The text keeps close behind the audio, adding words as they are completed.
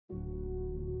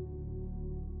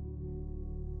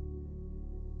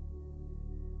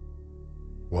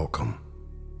Welcome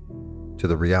to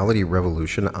the Reality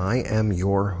Revolution. I am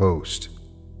your host,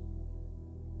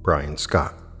 Brian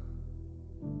Scott.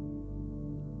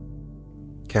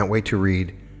 Can't wait to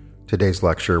read today's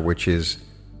lecture, which is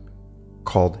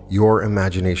called Your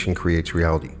Imagination Creates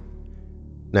Reality.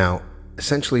 Now,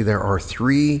 essentially there are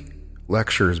 3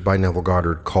 lectures by Neville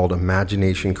Goddard called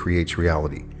Imagination Creates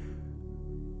Reality.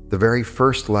 The very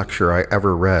first lecture I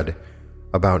ever read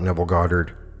about Neville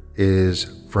Goddard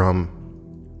is from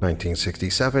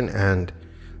 1967, and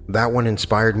that one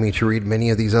inspired me to read many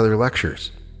of these other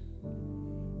lectures.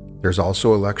 There's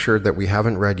also a lecture that we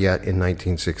haven't read yet in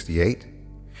 1968,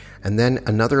 and then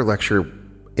another lecture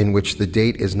in which the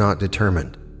date is not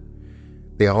determined.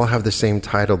 They all have the same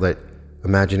title, that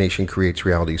Imagination Creates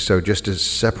Reality. So just to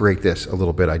separate this a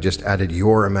little bit, I just added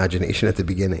your imagination at the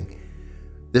beginning.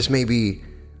 This may be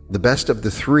the best of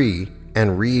the 3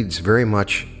 and reads very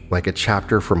much like a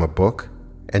chapter from a book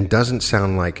and doesn't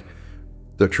sound like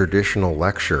the traditional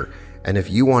lecture. And if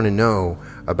you want to know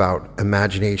about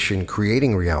imagination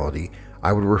creating reality,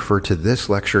 I would refer to this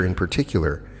lecture in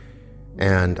particular.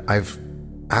 And I've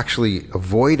actually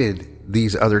avoided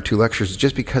these other 2 lectures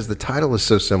just because the title is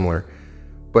so similar,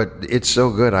 but it's so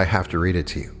good I have to read it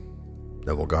to you.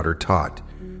 Neville Goddard taught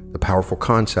the powerful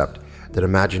concept that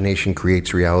imagination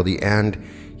creates reality, and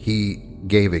he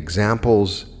gave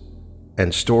examples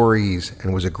and stories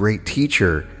and was a great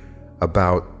teacher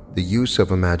about the use of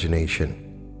imagination.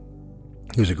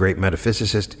 He was a great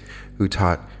metaphysicist who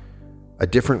taught a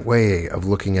different way of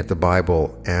looking at the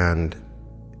Bible, and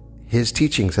his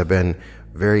teachings have been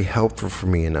very helpful for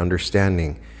me in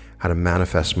understanding how to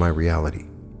manifest my reality.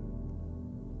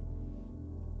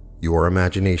 Your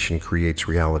imagination creates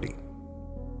reality.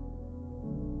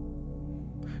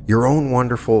 Your own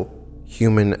wonderful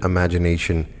human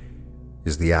imagination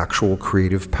is the actual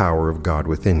creative power of God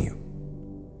within you.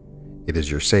 It is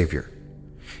your savior.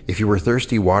 If you were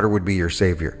thirsty, water would be your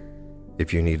savior.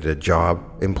 If you needed a job,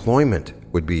 employment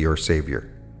would be your savior.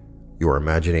 Your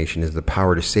imagination is the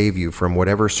power to save you from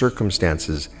whatever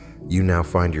circumstances you now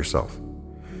find yourself.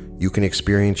 You can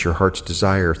experience your heart's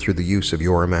desire through the use of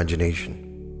your imagination.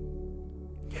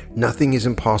 Nothing is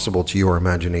impossible to your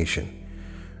imagination.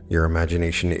 Your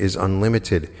imagination is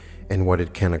unlimited in what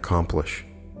it can accomplish.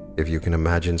 If you can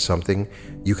imagine something,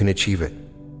 you can achieve it.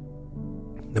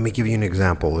 Let me give you an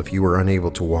example. If you were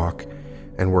unable to walk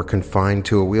and were confined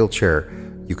to a wheelchair,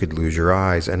 you could lose your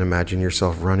eyes and imagine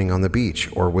yourself running on the beach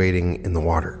or wading in the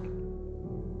water.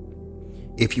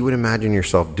 If you would imagine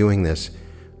yourself doing this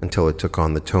until it took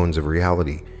on the tones of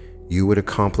reality, you would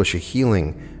accomplish a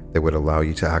healing that would allow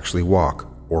you to actually walk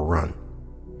or run.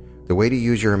 The way to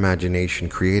use your imagination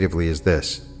creatively is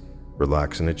this: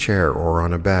 relax in a chair or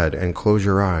on a bed and close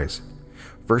your eyes.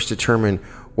 First, determine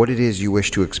what it is you wish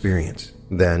to experience.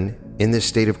 Then, in this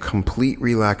state of complete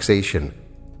relaxation,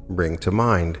 bring to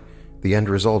mind the end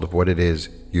result of what it is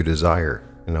you desire.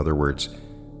 In other words,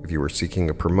 if you were seeking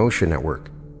a promotion at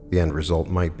work, the end result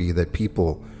might be that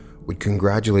people would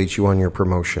congratulate you on your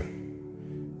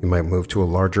promotion. You might move to a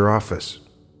larger office.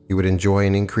 You would enjoy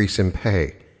an increase in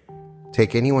pay.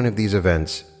 Take any one of these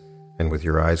events, and with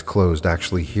your eyes closed,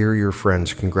 actually hear your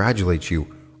friends congratulate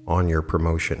you on your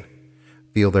promotion.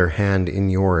 Feel their hand in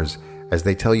yours as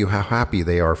they tell you how happy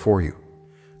they are for you.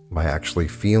 By actually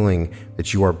feeling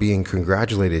that you are being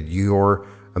congratulated, your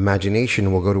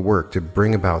imagination will go to work to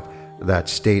bring about that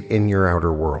state in your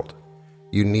outer world.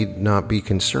 You need not be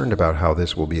concerned about how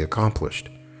this will be accomplished.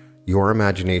 Your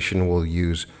imagination will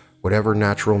use whatever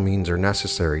natural means are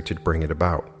necessary to bring it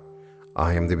about.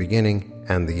 I am the beginning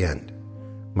and the end.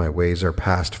 My ways are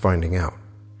past finding out.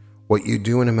 What you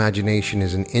do in imagination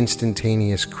is an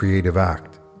instantaneous creative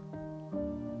act.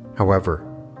 However,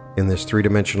 in this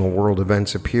 3-dimensional world,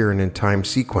 events appear in a time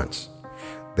sequence.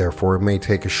 Therefore, it may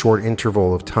take a short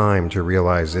interval of time to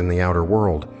realize in the outer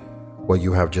world what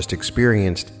you have just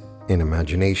experienced in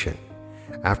imagination.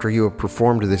 After you have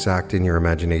performed this act in your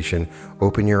imagination,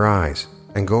 open your eyes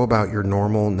and go about your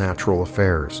normal, natural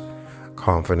affairs,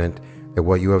 confident that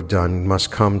what you have done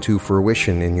must come to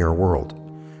fruition in your world.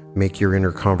 Make your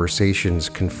inner conversations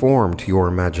conform to your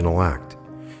imaginal act.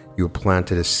 You have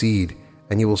planted a seed,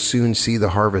 and you will soon see the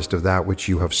harvest of that which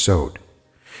you have sowed.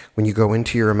 When you go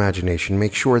into your imagination,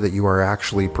 make sure that you are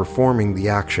actually performing the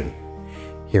action,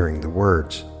 hearing the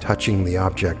words, touching the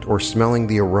object, or smelling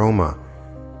the aroma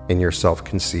in your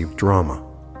self-conceived drama.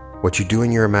 What you do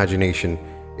in your imagination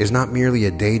is not merely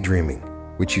a daydreaming,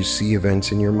 which you see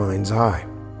events in your mind's eye.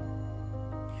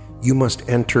 You must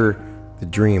enter the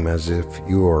dream as if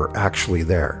you are actually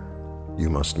there. You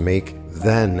must make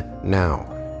then now,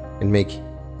 and make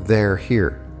there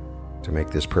here. To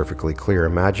make this perfectly clear,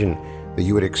 imagine that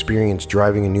you would experience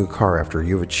driving a new car after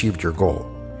you've achieved your goal.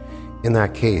 In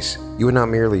that case, you would not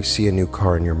merely see a new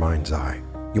car in your mind's eye.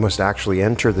 You must actually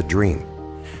enter the dream.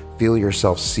 Feel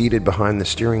yourself seated behind the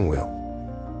steering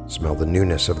wheel. Smell the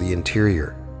newness of the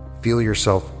interior. Feel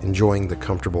yourself enjoying the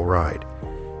comfortable ride.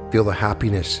 Feel the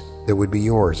happiness that would be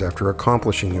yours after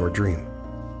accomplishing your dream.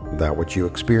 That which you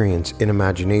experience in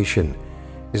imagination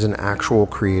is an actual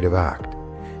creative act.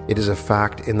 It is a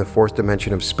fact in the fourth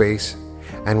dimension of space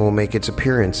and will make its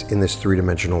appearance in this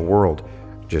three-dimensional world,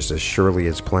 just as surely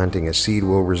as planting a seed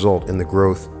will result in the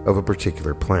growth of a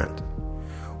particular plant.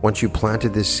 Once you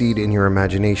planted this seed in your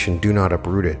imagination, do not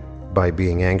uproot it by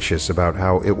being anxious about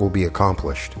how it will be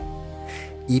accomplished.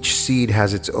 Each seed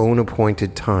has its own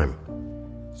appointed time.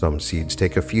 Some seeds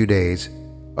take a few days,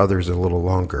 others a little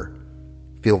longer.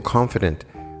 Feel confident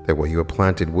that what you have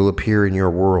planted will appear in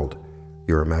your world.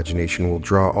 Your imagination will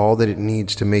draw all that it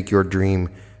needs to make your dream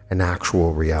an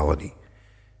actual reality.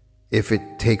 If it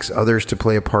takes others to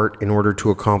play a part in order to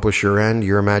accomplish your end,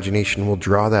 your imagination will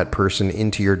draw that person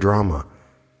into your drama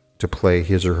to play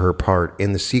his or her part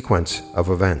in the sequence of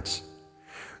events.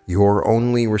 Your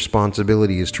only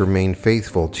responsibility is to remain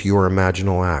faithful to your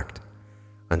imaginal act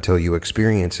until you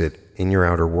experience it in your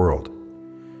outer world.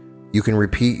 You can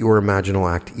repeat your imaginal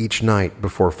act each night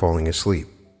before falling asleep.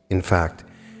 In fact,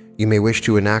 you may wish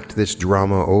to enact this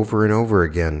drama over and over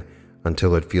again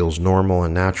until it feels normal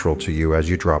and natural to you as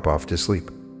you drop off to sleep.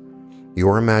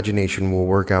 Your imagination will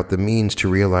work out the means to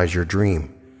realize your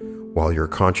dream while your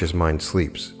conscious mind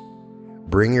sleeps.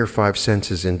 Bring your five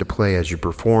senses into play as you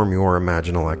perform your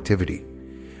imaginal activity.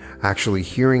 Actually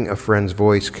hearing a friend's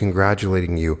voice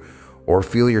congratulating you, or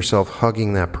feel yourself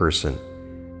hugging that person.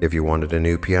 If you wanted a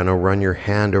new piano, run your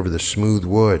hand over the smooth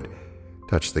wood,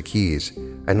 touch the keys,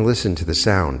 and listen to the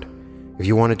sound. If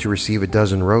you wanted to receive a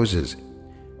dozen roses,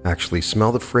 actually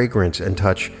smell the fragrance and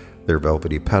touch their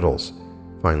velvety petals.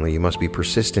 Finally, you must be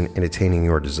persistent in attaining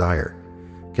your desire.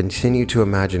 Continue to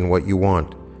imagine what you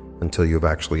want until you have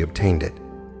actually obtained it.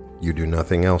 You do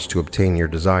nothing else to obtain your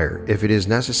desire. If it is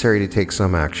necessary to take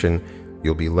some action,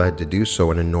 you'll be led to do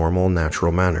so in a normal,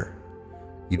 natural manner.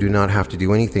 You do not have to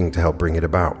do anything to help bring it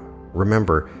about.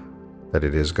 Remember that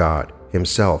it is God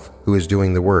Himself who is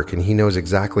doing the work, and He knows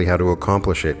exactly how to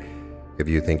accomplish it. If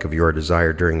you think of your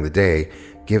desire during the day,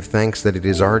 give thanks that it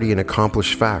is already an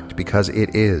accomplished fact, because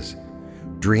it is.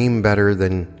 Dream better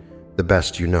than the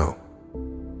best you know.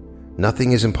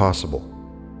 Nothing is impossible.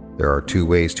 There are two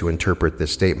ways to interpret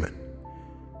this statement,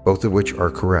 both of which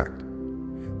are correct.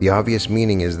 The obvious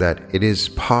meaning is that it is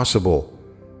possible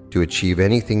to achieve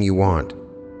anything you want.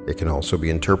 It can also be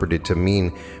interpreted to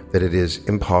mean that it is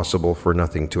impossible for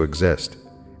nothing to exist.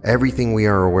 Everything we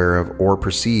are aware of or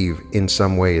perceive in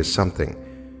some way is something.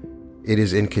 It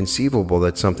is inconceivable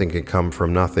that something can come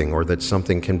from nothing, or that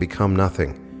something can become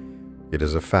nothing. It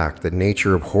is a fact that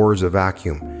nature abhors a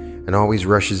vacuum and always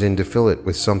rushes in to fill it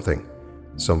with something.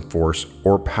 Some force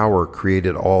or power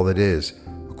created all that is.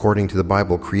 According to the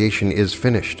Bible, creation is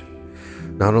finished.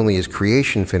 Not only is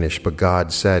creation finished, but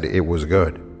God said it was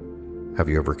good. Have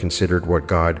you ever considered what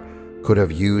God could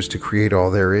have used to create all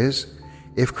there is?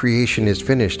 If creation is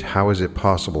finished, how is it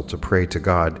possible to pray to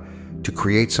God to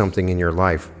create something in your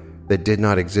life that did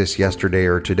not exist yesterday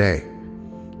or today?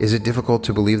 Is it difficult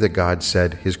to believe that God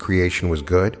said His creation was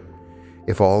good?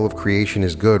 If all of creation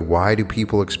is good, why do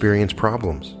people experience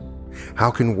problems?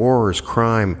 How can wars,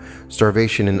 crime,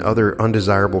 starvation, and other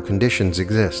undesirable conditions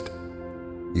exist?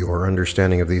 Your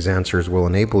understanding of these answers will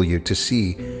enable you to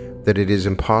see that it is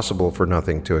impossible for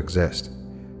nothing to exist.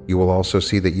 You will also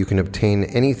see that you can obtain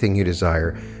anything you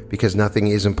desire, because nothing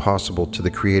is impossible to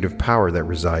the creative power that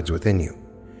resides within you.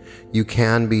 You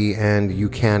can be and you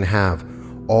can have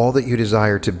all that you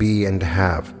desire to be and to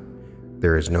have.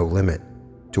 There is no limit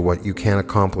to what you can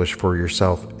accomplish for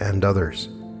yourself and others.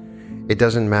 It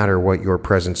doesn't matter what your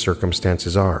present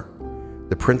circumstances are.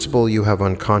 The principle you have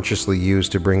unconsciously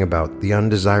used to bring about the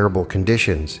undesirable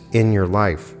conditions in your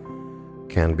life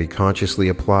can be consciously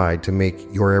applied to make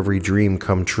your every dream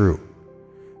come true.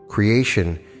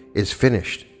 Creation is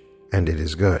finished, and it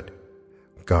is good.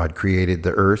 God created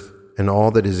the earth and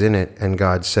all that is in it, and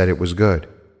God said it was good.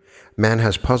 Man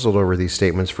has puzzled over these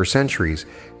statements for centuries.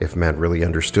 If man really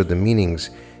understood the meanings,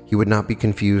 he would not be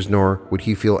confused, nor would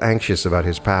he feel anxious about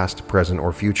his past, present,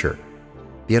 or future.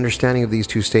 The understanding of these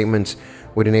two statements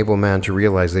would enable man to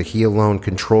realize that he alone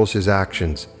controls his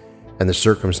actions and the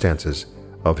circumstances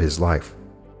of his life.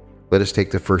 Let us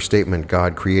take the first statement: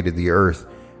 God created the earth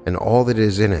and all that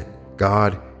is in it.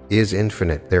 God is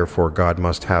infinite, therefore God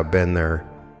must have been there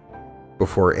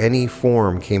before any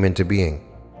form came into being.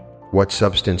 What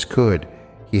substance could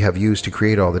He have used to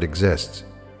create all that exists?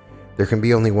 There can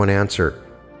be only one answer.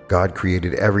 God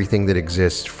created everything that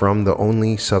exists from the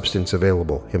only substance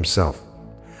available, Himself.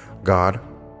 God,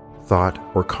 thought,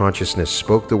 or consciousness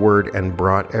spoke the word and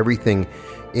brought everything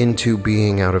into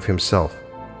being out of Himself.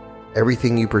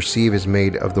 Everything you perceive is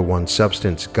made of the one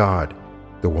substance, God.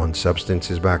 The one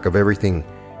substance is back of everything,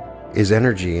 is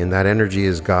energy, and that energy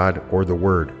is God or the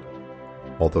Word.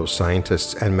 Although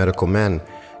scientists and medical men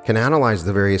can analyze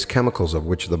the various chemicals of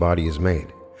which the body is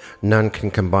made, none can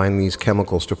combine these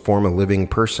chemicals to form a living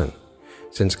person.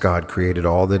 Since God created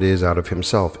all that is out of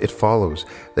Himself, it follows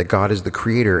that God is the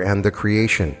creator and the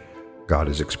creation. God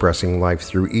is expressing life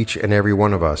through each and every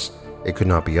one of us. It could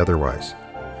not be otherwise.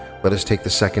 Let us take the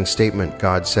second statement.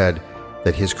 God said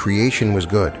that His creation was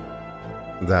good.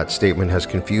 That statement has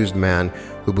confused man,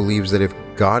 who believes that if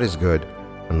God is good,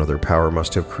 another power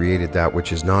must have created that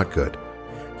which is not good.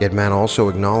 Yet man also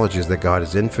acknowledges that God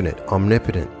is infinite,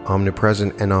 omnipotent,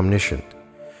 omnipresent, and omniscient.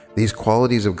 These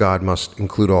qualities of God must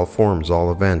include all forms,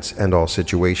 all events, and all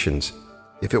situations.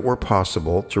 If it were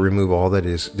possible to remove all that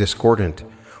is discordant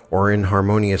or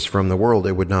inharmonious from the world,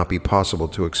 it would not be possible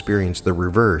to experience the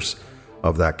reverse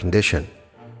of that condition.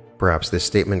 Perhaps this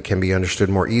statement can be understood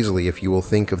more easily if you will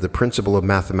think of the principle of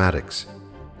mathematics.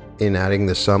 In adding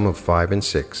the sum of 5 and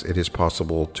 6, it is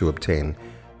possible to obtain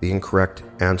the incorrect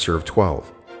answer of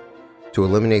 12. To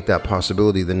eliminate that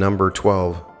possibility, the number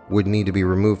 12 would need to be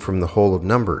removed from the whole of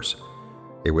numbers.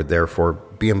 It would therefore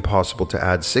be impossible to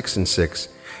add 6 and 6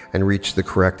 and reach the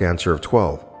correct answer of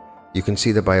 12. You can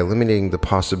see that by eliminating the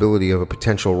possibility of a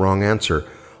potential wrong answer,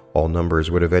 all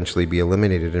numbers would eventually be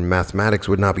eliminated and mathematics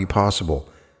would not be possible.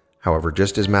 However,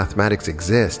 just as mathematics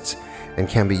exists and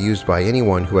can be used by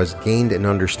anyone who has gained an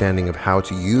understanding of how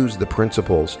to use the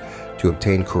principles to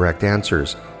obtain correct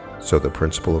answers, so the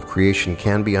principle of creation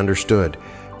can be understood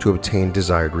to obtain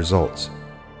desired results.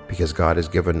 Because God has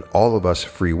given all of us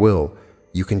free will,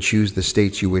 you can choose the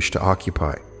states you wish to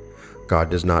occupy. God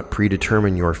does not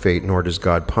predetermine your fate, nor does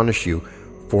God punish you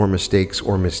for mistakes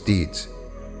or misdeeds.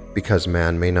 Because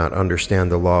man may not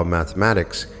understand the law of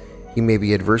mathematics, he may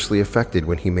be adversely affected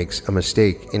when he makes a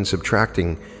mistake in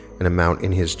subtracting an amount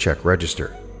in his check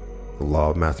register. The law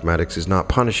of mathematics is not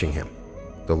punishing him.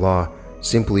 The law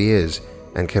simply is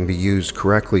and can be used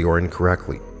correctly or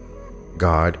incorrectly.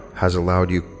 God has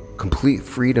allowed you complete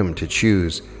freedom to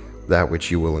choose that which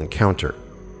you will encounter.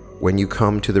 When you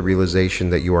come to the realization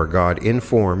that you are God in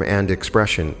form and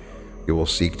expression, you will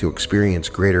seek to experience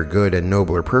greater good and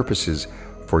nobler purposes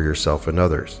for yourself and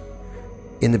others.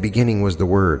 In the beginning was the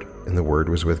Word, and the Word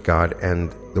was with God,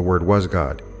 and the Word was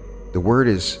God. The Word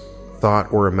is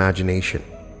thought or imagination.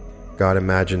 God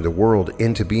imagined the world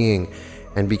into being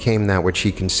and became that which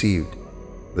He conceived.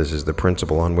 This is the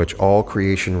principle on which all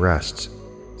creation rests.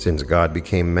 Since God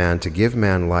became man to give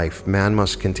man life, man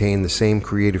must contain the same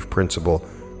creative principle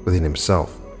within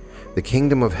himself. The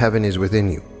kingdom of heaven is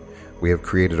within you. We have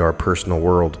created our personal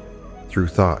world through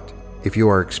thought. If you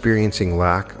are experiencing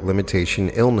lack, limitation,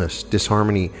 illness,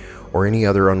 disharmony, or any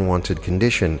other unwanted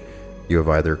condition, you have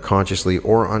either consciously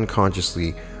or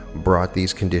unconsciously brought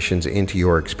these conditions into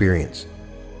your experience.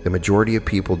 The majority of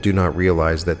people do not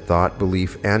realize that thought,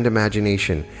 belief, and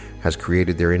imagination has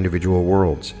created their individual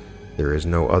worlds. There is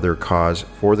no other cause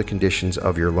for the conditions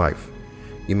of your life.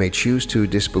 You may choose to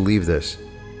disbelieve this,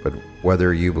 but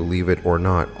whether you believe it or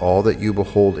not, all that you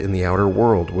behold in the outer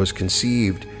world was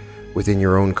conceived within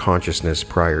your own consciousness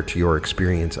prior to your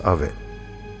experience of it.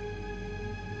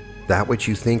 That which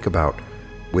you think about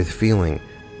with feeling,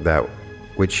 that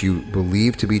which you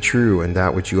believe to be true, and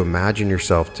that which you imagine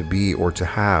yourself to be or to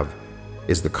have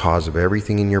is the cause of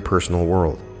everything in your personal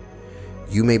world.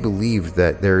 You may believe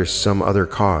that there is some other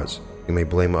cause. You may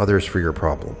blame others for your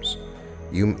problems.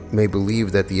 You may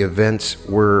believe that the events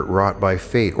were wrought by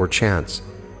fate or chance.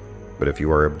 But if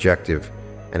you are objective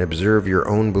and observe your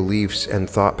own beliefs and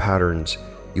thought patterns,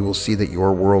 you will see that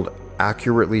your world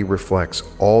accurately reflects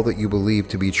all that you believe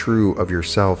to be true of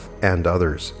yourself and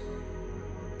others.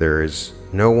 There is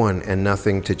no one and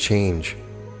nothing to change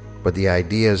but the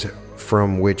ideas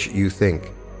from which you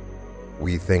think.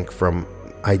 We think from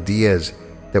ideas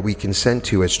that we consent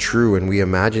to as true, and we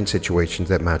imagine situations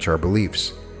that match our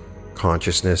beliefs.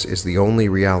 Consciousness is the only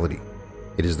reality.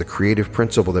 It is the creative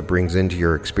principle that brings into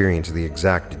your experience the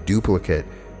exact duplicate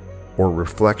or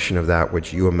reflection of that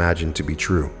which you imagine to be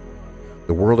true.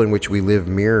 The world in which we live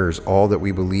mirrors all that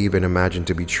we believe and imagine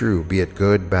to be true, be it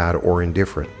good, bad, or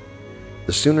indifferent.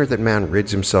 The sooner that man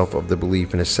rids himself of the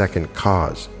belief in a second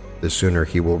cause, the sooner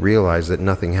he will realize that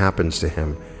nothing happens to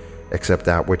him except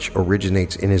that which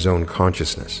originates in his own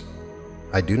consciousness.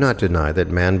 I do not deny that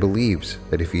man believes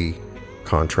that if he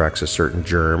contracts a certain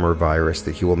germ or virus,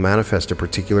 that he will manifest a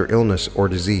particular illness or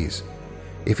disease.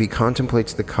 If he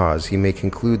contemplates the cause, he may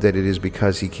conclude that it is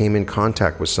because he came in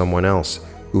contact with someone else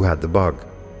who had the bug.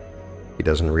 He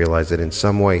doesn't realize that in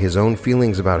some way his own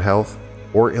feelings about health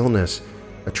or illness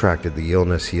attracted the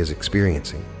illness he is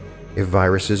experiencing. If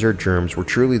viruses or germs were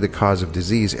truly the cause of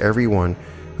disease, everyone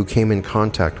who came in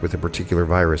contact with a particular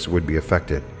virus would be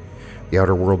affected. The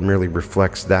outer world merely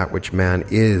reflects that which man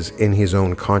is in his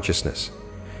own consciousness.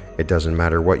 It doesn't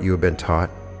matter what you have been taught.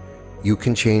 You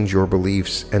can change your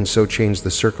beliefs and so change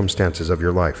the circumstances of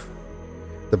your life.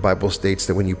 The Bible states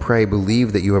that when you pray,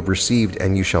 believe that you have received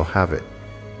and you shall have it.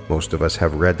 Most of us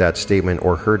have read that statement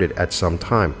or heard it at some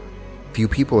time. Few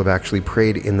people have actually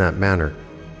prayed in that manner.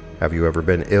 Have you ever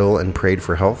been ill and prayed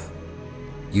for health?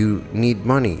 You need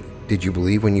money. Did you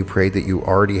believe when you prayed that you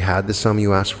already had the sum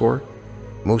you asked for?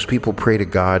 Most people pray to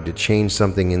God to change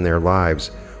something in their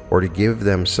lives or to give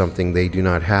them something they do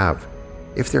not have.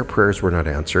 If their prayers were not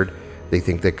answered, they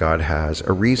think that God has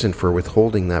a reason for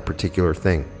withholding that particular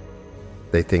thing.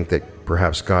 They think that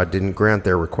perhaps God didn't grant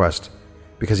their request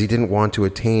because he didn't want to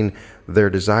attain their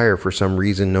desire for some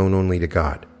reason known only to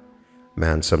God.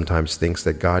 Man sometimes thinks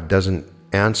that God doesn't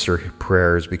answer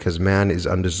prayers because man is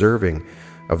undeserving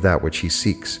of that which he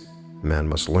seeks. Man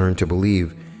must learn to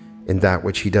believe in that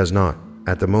which he does not,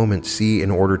 at the moment, see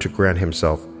in order to grant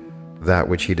himself that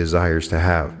which he desires to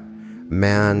have.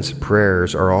 Man's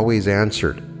prayers are always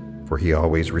answered, for he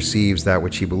always receives that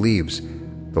which he believes.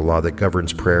 The law that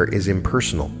governs prayer is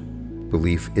impersonal.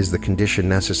 Belief is the condition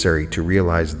necessary to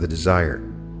realize the desire.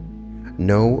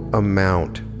 No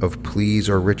amount of pleas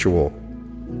or ritual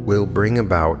will bring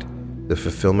about the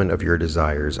fulfillment of your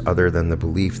desires other than the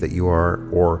belief that you are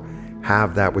or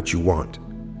have that which you want.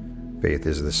 Faith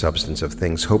is the substance of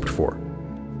things hoped for,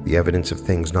 the evidence of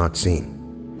things not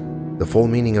seen. The full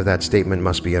meaning of that statement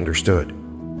must be understood.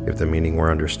 If the meaning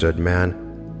were understood,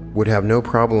 man would have no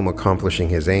problem accomplishing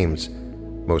his aims.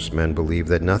 Most men believe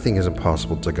that nothing is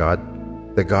impossible to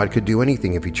God, that God could do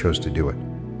anything if he chose to do it.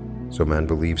 So man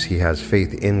believes he has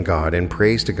faith in God and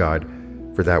prays to God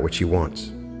for that which he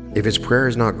wants. If his prayer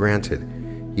is not granted,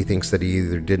 he thinks that he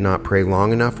either did not pray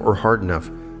long enough or hard enough,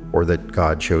 or that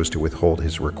God chose to withhold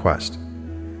his request.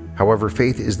 However,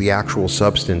 faith is the actual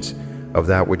substance of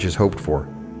that which is hoped for.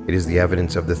 It is the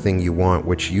evidence of the thing you want,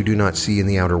 which you do not see in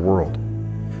the outer world.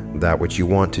 That which you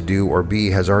want to do or be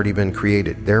has already been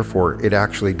created. Therefore, it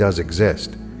actually does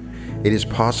exist. It is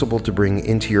possible to bring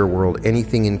into your world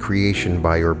anything in creation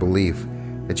by your belief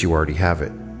that you already have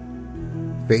it.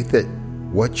 Faith that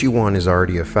what you want is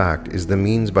already a fact is the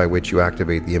means by which you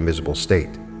activate the invisible state.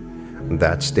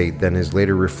 That state then is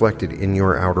later reflected in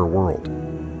your outer world.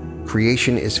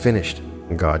 Creation is finished.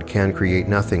 God can create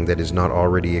nothing that is not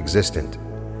already existent.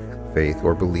 Faith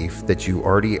or belief that you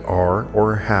already are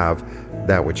or have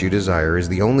that which you desire is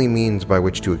the only means by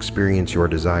which to experience your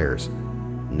desires.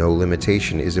 No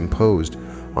limitation is imposed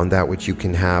on that which you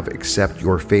can have except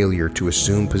your failure to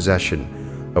assume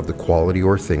possession of the quality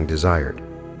or thing desired.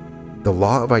 The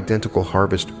law of identical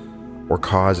harvest or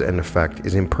cause and effect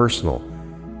is impersonal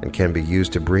and can be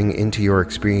used to bring into your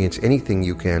experience anything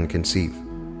you can conceive.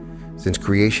 Since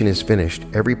creation is finished,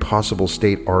 every possible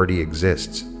state already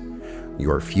exists.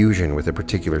 Your fusion with a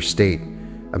particular state,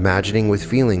 imagining with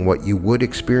feeling what you would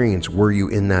experience were you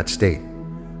in that state,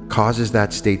 causes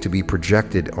that state to be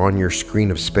projected on your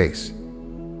screen of space.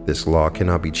 This law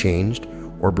cannot be changed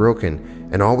or broken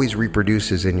and always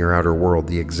reproduces in your outer world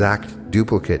the exact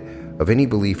duplicate of any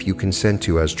belief you consent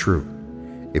to as true.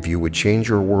 If you would change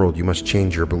your world, you must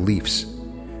change your beliefs.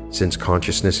 Since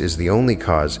consciousness is the only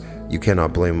cause, you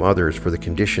cannot blame others for the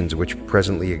conditions which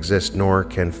presently exist, nor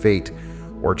can fate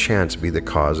or chance be the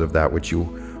cause of that which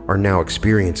you are now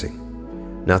experiencing.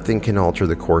 Nothing can alter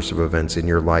the course of events in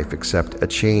your life except a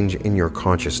change in your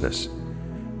consciousness.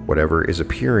 Whatever is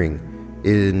appearing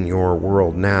in your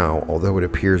world now, although it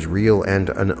appears real and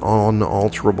an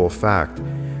unalterable fact,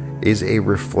 is a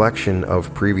reflection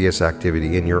of previous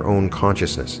activity in your own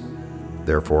consciousness.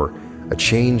 Therefore, a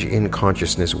change in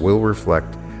consciousness will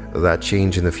reflect that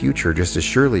change in the future just as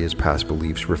surely as past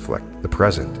beliefs reflect the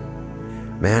present.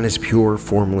 Man is pure,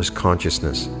 formless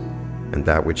consciousness, and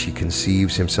that which he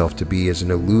conceives himself to be is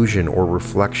an illusion or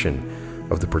reflection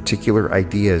of the particular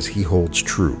ideas he holds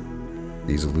true.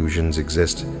 These illusions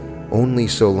exist only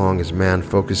so long as man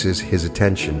focuses his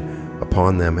attention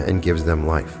upon them and gives them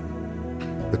life.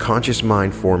 The conscious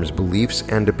mind forms beliefs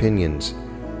and opinions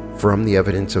from the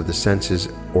evidence of the senses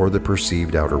or the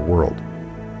perceived outer world.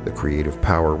 The creative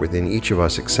power within each of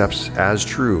us accepts as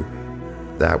true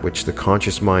that which the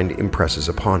conscious mind impresses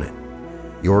upon it.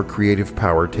 Your creative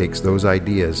power takes those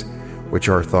ideas which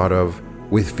are thought of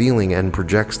with feeling and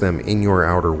projects them in your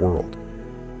outer world.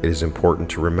 It is important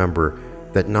to remember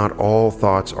that not all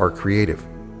thoughts are creative.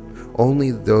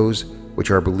 Only those which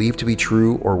are believed to be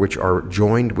true or which are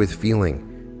joined with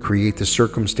feeling create the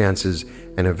circumstances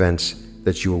and events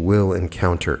that you will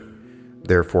encounter.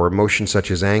 Therefore, emotions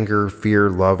such as anger, fear,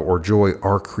 love, or joy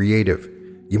are creative.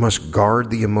 You must guard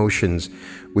the emotions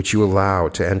which you allow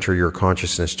to enter your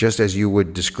consciousness, just as you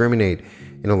would discriminate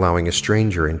in allowing a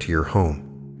stranger into your home.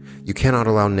 You cannot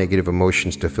allow negative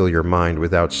emotions to fill your mind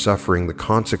without suffering the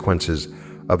consequences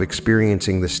of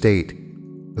experiencing the state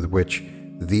with which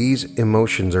these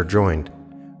emotions are joined.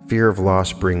 Fear of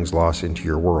loss brings loss into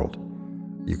your world.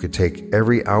 You could take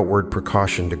every outward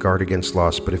precaution to guard against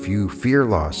loss, but if you fear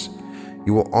loss,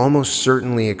 you will almost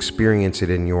certainly experience it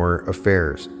in your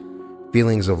affairs.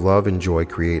 Feelings of love and joy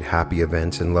create happy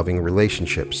events and loving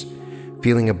relationships.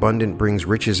 Feeling abundant brings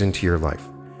riches into your life.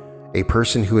 A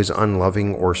person who is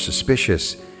unloving or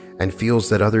suspicious and feels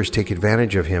that others take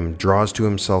advantage of him draws to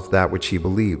himself that which he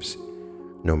believes.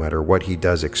 No matter what he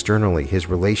does externally, his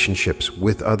relationships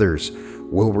with others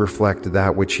will reflect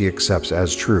that which he accepts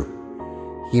as true.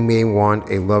 He may want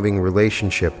a loving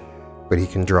relationship, but he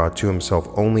can draw to himself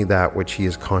only that which he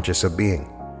is conscious of being.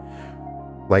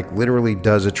 Like literally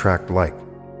does attract like.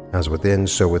 As within,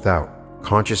 so without.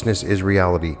 Consciousness is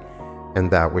reality, and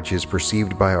that which is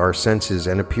perceived by our senses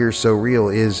and appears so real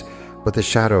is but the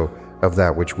shadow of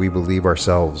that which we believe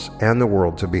ourselves and the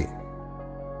world to be.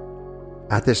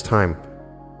 At this time,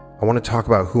 I want to talk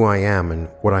about who I am and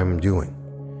what I'm doing.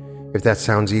 If that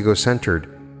sounds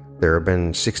ego-centered, there have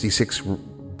been 66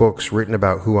 books written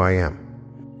about who I am.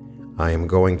 I am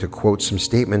going to quote some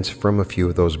statements from a few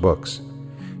of those books.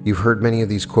 You've heard many of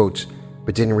these quotes,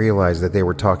 but didn't realize that they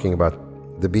were talking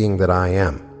about the being that I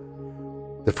am.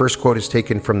 The first quote is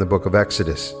taken from the book of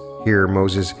Exodus. Here,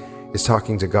 Moses is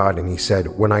talking to God, and he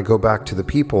said, "When I go back to the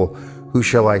people, who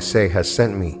shall I say has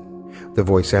sent me?" The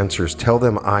voice answers, "Tell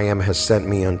them I am has sent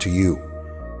me unto you.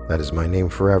 That is my name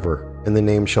forever, and the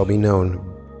name shall be known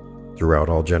throughout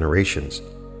all generations."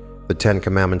 The 10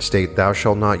 Commandments state, "Thou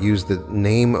shalt not use the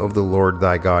name of the Lord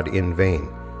thy God in vain."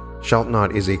 Shalt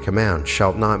not is a command.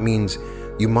 Shalt not means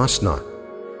you must not.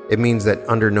 It means that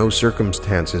under no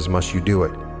circumstances must you do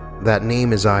it. That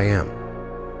name is I am.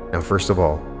 Now, first of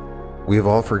all, we have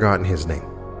all forgotten his name.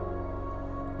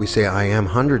 We say I am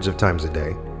hundreds of times a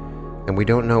day, and we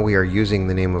don't know we are using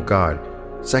the name of God.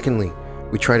 Secondly,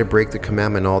 we try to break the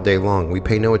commandment all day long. We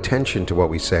pay no attention to what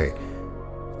we say,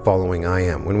 following I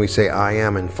am. When we say I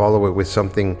am and follow it with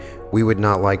something we would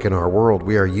not like in our world,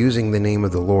 we are using the name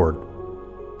of the Lord,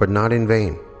 but not in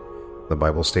vain. The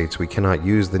Bible states we cannot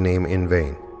use the name in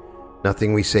vain.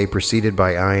 Nothing we say preceded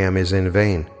by I am is in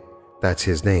vain. That's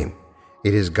his name.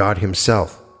 It is God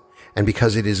himself. And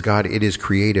because it is God, it is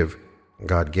creative.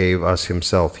 God gave us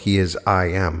himself. He is I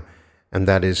am, and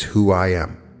that is who I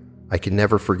am. I can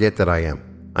never forget that I am.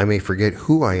 I may forget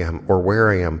who I am or where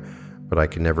I am, but I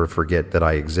can never forget that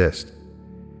I exist.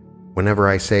 Whenever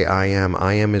I say I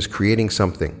am is creating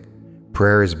something.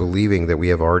 Prayer is believing that we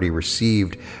have already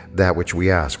received that which we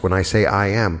ask. When I say I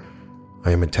am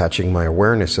attaching my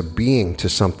awareness of being to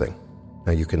something.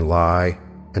 Now, you can lie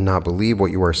and not believe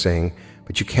what you are saying,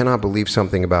 but you cannot believe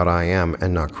something about I am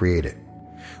and not create it.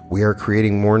 We are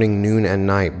creating morning, noon, and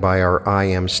night by our I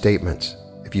am statements.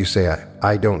 If you say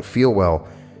I don't feel well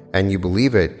and you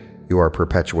believe it, you are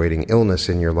perpetuating illness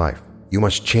in your life. You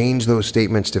must change those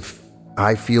statements to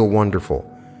I feel wonderful.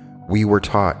 We were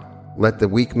taught, let the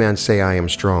weak man say I am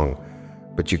strong,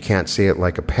 but you can't say it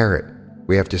like a parrot.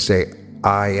 We have to say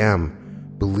I am,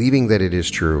 believing that it is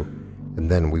true, and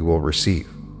then we will receive.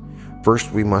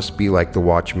 First, we must be like the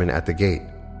watchman at the gate.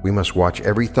 We must watch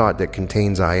every thought that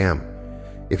contains I am.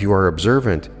 If you are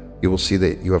observant, you will see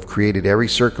that you have created every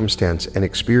circumstance and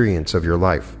experience of your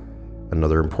life.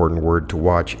 Another important word to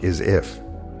watch is if.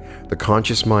 The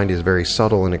conscious mind is very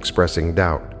subtle in expressing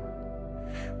doubt.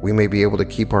 We may be able to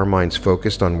keep our minds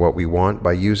focused on what we want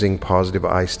by using positive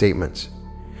I statements.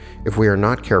 If we are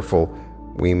not careful,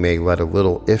 we may let a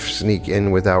little if sneak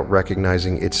in without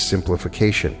recognizing its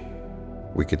simplification.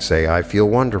 We could say, I feel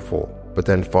wonderful, but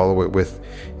then follow it with,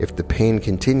 if the pain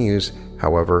continues,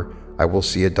 however, I will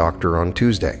see a doctor on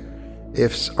Tuesday.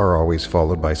 Ifs are always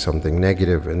followed by something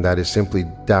negative, and that is simply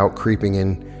doubt creeping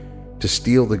in to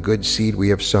steal the good seed we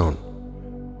have sown.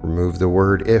 Remove the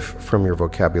word if from your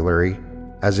vocabulary,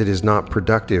 as it is not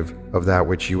productive of that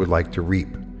which you would like to reap.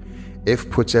 If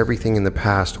puts everything in the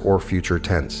past or future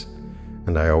tense.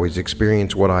 And I always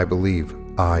experience what I believe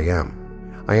I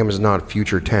am. I am is not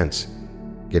future tense.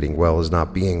 Getting well is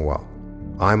not being well.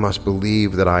 I must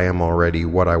believe that I am already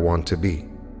what I want to be.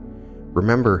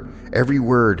 Remember, every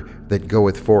word that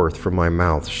goeth forth from my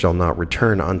mouth shall not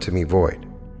return unto me void.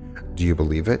 Do you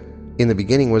believe it? In the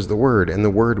beginning was the Word, and the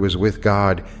Word was with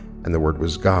God, and the Word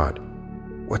was God.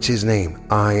 What's His name?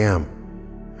 I am.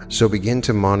 So begin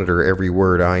to monitor every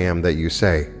word I am that you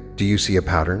say. Do you see a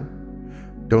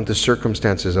pattern? Don't the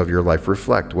circumstances of your life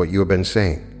reflect what you have been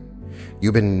saying?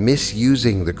 You've been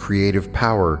misusing the creative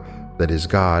power that is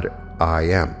God, I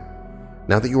am.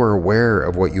 Now that you are aware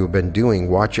of what you have been doing,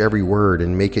 watch every word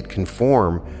and make it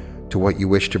conform to what you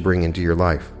wish to bring into your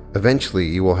life. Eventually,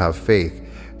 you will have faith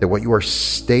that what you are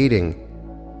stating,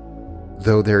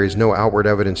 though there is no outward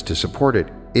evidence to support it,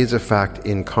 is a fact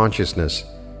in consciousness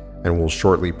and will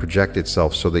shortly project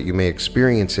itself so that you may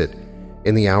experience it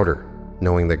in the outer,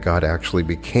 knowing that God actually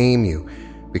became you.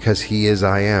 Because He is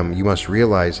I am, you must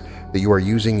realize that you are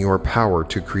using your power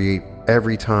to create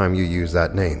every time you use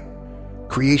that name.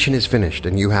 Creation is finished,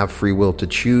 and you have free will to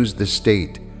choose the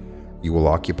state you will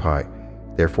occupy.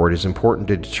 Therefore, it is important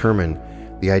to determine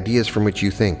the ideas from which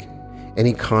you think.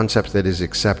 Any concept that is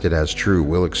accepted as true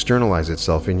will externalize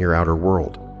itself in your outer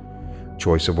world.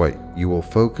 Choice of what you will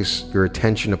focus your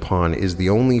attention upon is the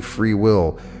only free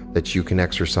will that you can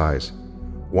exercise.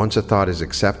 Once a thought is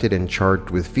accepted and charged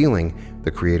with feeling,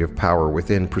 the creative power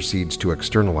within proceeds to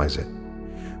externalize it.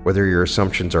 Whether your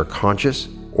assumptions are conscious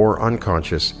or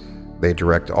unconscious, they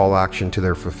direct all action to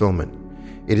their fulfillment.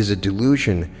 It is a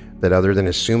delusion that other than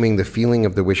assuming the feeling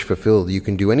of the wish fulfilled, you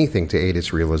can do anything to aid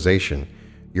its realization.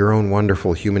 Your own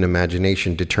wonderful human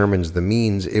imagination determines the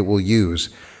means it will use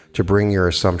to bring your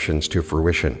assumptions to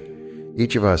fruition.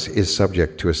 Each of us is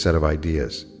subject to a set of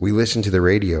ideas. We listen to the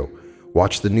radio,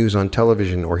 watch the news on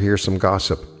television, or hear some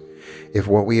gossip. If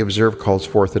what we observe calls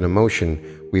forth an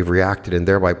emotion, we've reacted and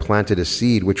thereby planted a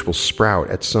seed which will sprout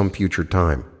at some future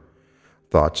time.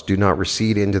 Thoughts do not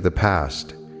recede into the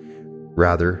past.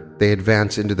 Rather, they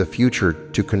advance into the future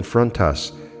to confront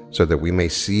us so that we may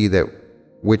see that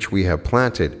which we have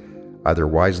planted, either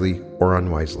wisely or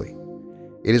unwisely.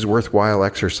 It is worthwhile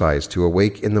exercise to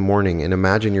awake in the morning and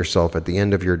imagine yourself at the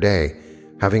end of your day,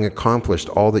 having accomplished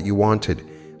all that you wanted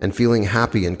and feeling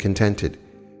happy and contented.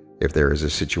 If there is a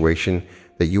situation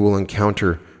that you will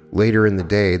encounter later in the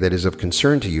day that is of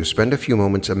concern to you, spend a few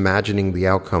moments imagining the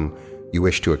outcome you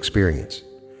wish to experience.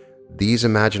 These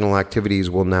imaginal activities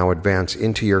will now advance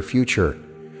into your future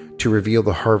to reveal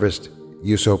the harvest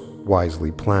you so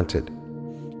wisely planted.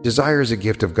 Desire is a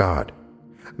gift of God.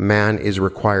 Man is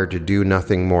required to do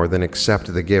nothing more than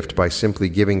accept the gift by simply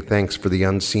giving thanks for the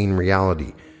unseen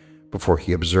reality before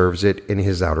he observes it in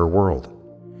his outer world.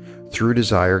 Through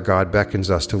desire, God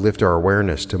beckons us to lift our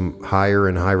awareness to higher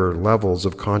and higher levels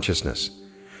of consciousness.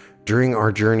 During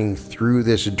our journey through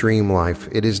this dream life,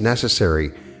 it is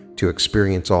necessary to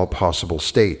experience all possible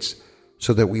states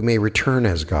so that we may return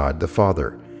as God the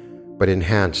Father, but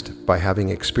enhanced by having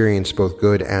experienced both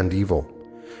good and evil.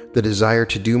 The desire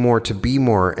to do more, to be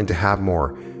more, and to have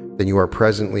more than you are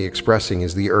presently expressing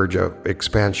is the urge of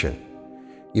expansion.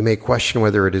 You may question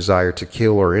whether a desire to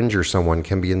kill or injure someone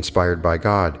can be inspired by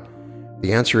God.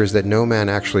 The answer is that no man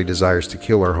actually desires to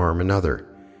kill or harm another.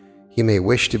 He may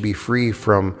wish to be free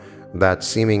from that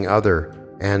seeming other,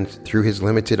 and through his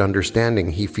limited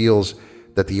understanding, he feels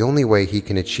that the only way he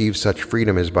can achieve such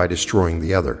freedom is by destroying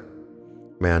the other.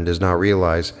 Man does not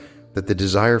realize that the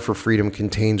desire for freedom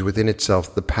contains within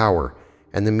itself the power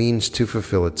and the means to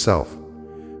fulfill itself.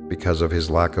 Because of his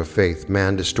lack of faith,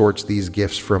 man distorts these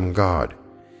gifts from God.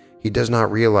 He does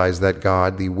not realize that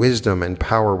God, the wisdom and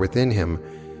power within him,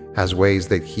 has ways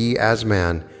that he as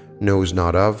man knows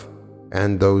not of,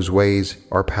 and those ways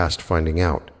are past finding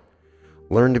out.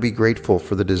 Learn to be grateful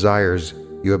for the desires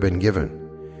you have been given.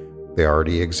 They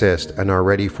already exist and are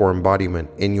ready for embodiment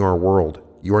in your world.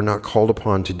 You are not called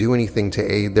upon to do anything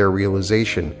to aid their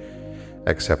realization,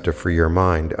 except to free your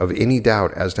mind of any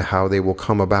doubt as to how they will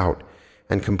come about,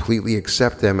 and completely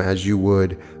accept them as you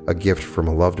would a gift from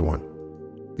a loved one.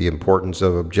 The importance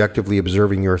of objectively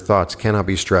observing your thoughts cannot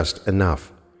be stressed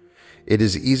enough. It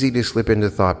is easy to slip into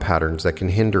thought patterns that can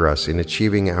hinder us in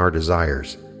achieving our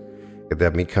desires. It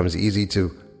then becomes easy to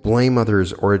blame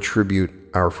others or attribute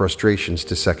our frustrations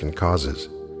to second causes.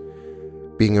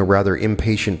 Being a rather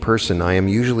impatient person, I am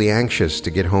usually anxious to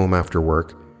get home after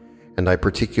work, and I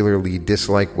particularly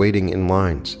dislike waiting in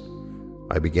lines.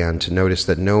 I began to notice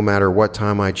that no matter what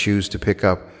time I choose to pick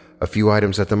up a few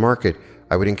items at the market,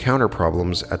 I would encounter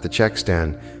problems at the check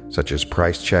stand, such as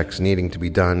price checks needing to be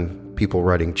done, people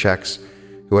writing checks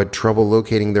who had trouble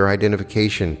locating their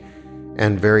identification,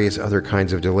 and various other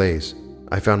kinds of delays.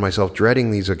 I found myself dreading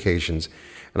these occasions,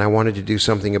 and I wanted to do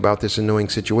something about this annoying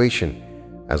situation.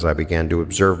 As I began to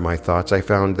observe my thoughts, I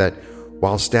found that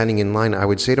While standing in line, I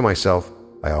would say to myself,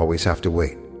 I always have to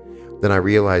wait. Then I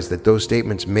realized that those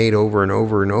statements made over and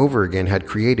over and over again had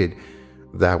created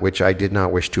that which I did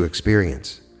not wish to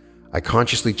experience. I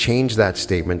consciously changed that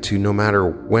statement to no matter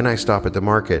when I stop at the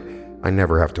market, I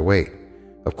never have to wait.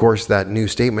 Of course, that new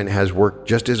statement has worked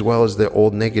just as well as the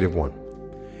old negative one.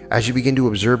 As you begin to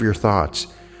observe your thoughts,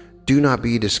 do not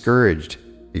be discouraged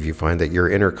if you find that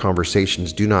your inner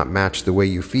conversations do not match the way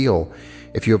you feel.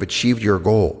 If you have achieved your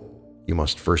goal, you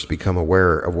must first become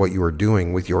aware of what you are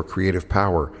doing with your creative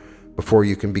power before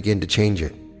you can begin to change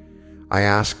it. I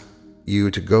ask you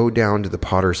to go down to the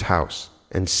potter's house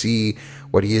and see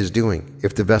what he is doing.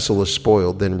 If the vessel is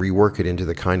spoiled, then rework it into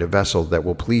the kind of vessel that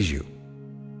will please you.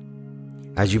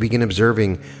 As you begin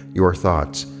observing your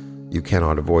thoughts, you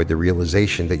cannot avoid the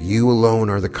realization that you alone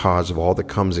are the cause of all that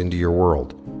comes into your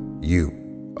world.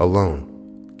 You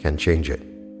alone can change it.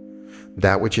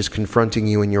 That which is confronting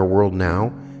you in your world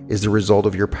now is the result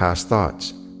of your past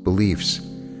thoughts, beliefs,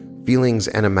 feelings,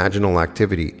 and imaginal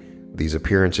activity. These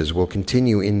appearances will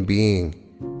continue in being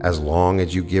as long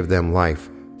as you give them life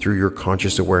through your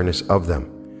conscious awareness of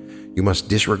them. You must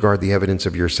disregard the evidence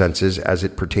of your senses as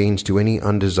it pertains to any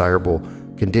undesirable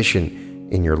condition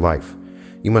in your life.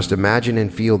 You must imagine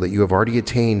and feel that you have already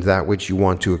attained that which you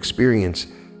want to experience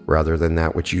rather than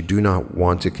that which you do not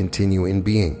want to continue in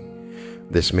being.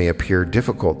 This may appear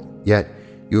difficult, yet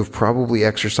you have probably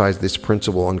exercised this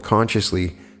principle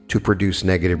unconsciously to produce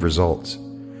negative results.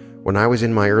 When I was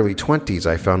in my early 20s,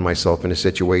 I found myself in a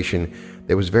situation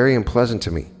that was very unpleasant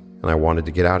to me, and I wanted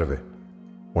to get out of it.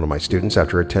 One of my students,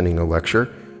 after attending a lecture,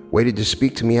 waited to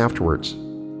speak to me afterwards.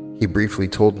 He briefly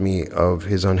told me of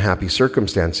his unhappy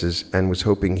circumstances and was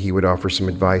hoping he would offer some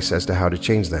advice as to how to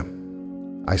change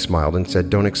them. I smiled and said,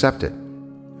 "Don't accept it."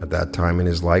 At that time in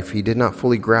his life, he did not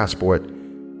fully grasp what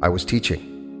I was teaching.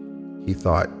 He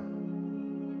thought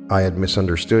I had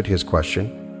misunderstood his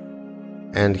question,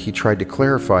 and he tried to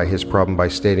clarify his problem by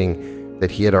stating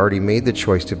that he had already made the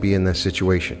choice to be in this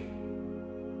situation.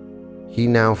 He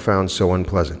now found so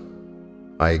unpleasant.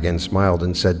 I again smiled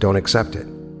and said, "Don't accept it."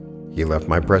 He left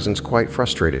my presence quite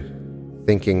frustrated,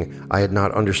 thinking I had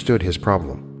not understood his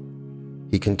problem.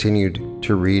 He continued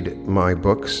to read my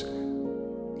books.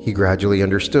 He gradually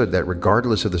understood that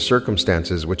regardless of the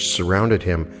circumstances which surrounded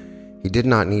him, he did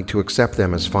not need to accept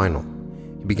them as final.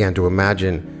 He began to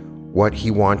imagine what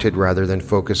he wanted rather than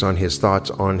focus on his thoughts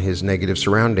on his negative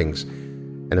surroundings.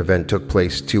 An event took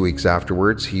place 2 weeks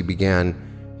afterwards. He began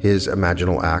his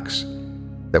imaginal acts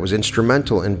that was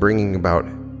instrumental in bringing about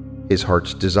his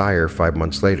heart's desire 5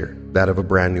 months later, that of a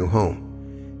brand new home.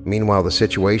 Meanwhile, the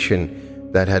situation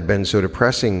that had been so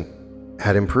depressing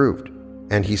had improved,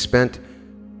 and he spent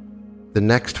the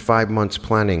next 5 months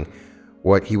planning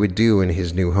what he would do in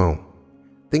his new home.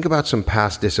 Think about some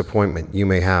past disappointment you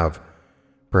may have.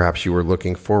 Perhaps you were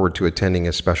looking forward to attending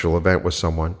a special event with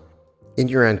someone. In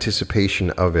your anticipation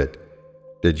of it,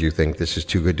 did you think this is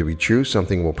too good to be true?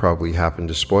 Something will probably happen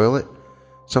to spoil it.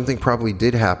 Something probably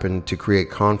did happen to create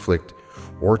conflict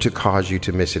or to cause you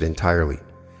to miss it entirely.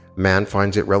 Man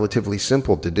finds it relatively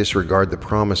simple to disregard the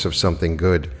promise of something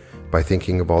good by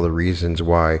thinking of all the reasons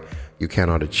why you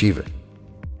cannot achieve it.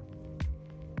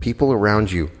 People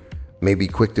around you may be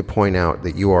quick to point out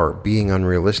that you are being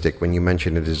unrealistic when you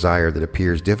mention a desire that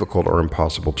appears difficult or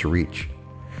impossible to reach.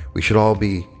 We should all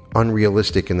be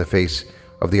unrealistic in the face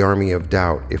of the army of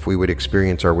doubt if we would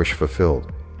experience our wish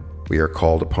fulfilled. We are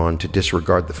called upon to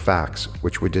disregard the facts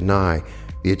which would deny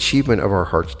the achievement of our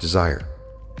heart's desire.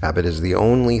 Habit is the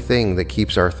only thing that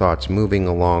keeps our thoughts moving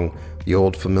along the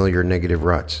old familiar negative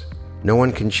ruts. No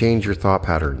one can change your thought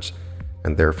patterns,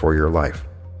 and therefore your life,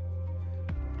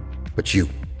 but you.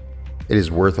 It is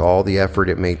worth all the effort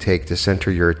it may take to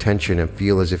center your attention and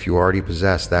feel as if you already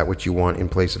possess that which you want in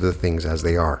place of the things as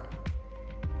they are.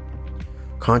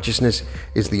 Consciousness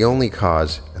is the only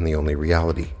cause and the only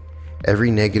reality.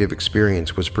 Every negative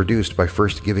experience was produced by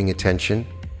first giving attention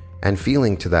and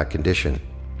feeling to that condition.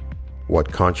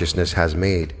 What consciousness has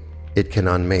made, it can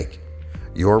unmake.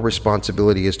 Your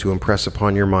responsibility is to impress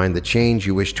upon your mind the change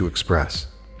you wish to express.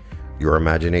 Your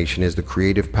imagination is the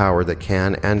creative power that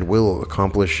can and will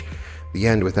accomplish the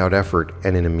end without effort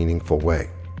and in a meaningful way.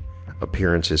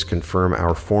 Appearances confirm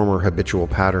our former habitual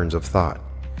patterns of thought.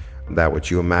 That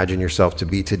which you imagine yourself to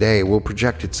be today will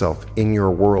project itself in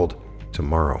your world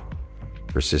tomorrow.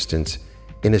 Persistence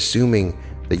in assuming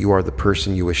that you are the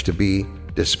person you wish to be,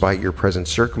 despite your present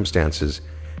circumstances,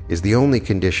 is the only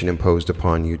condition imposed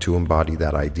upon you to embody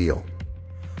that ideal.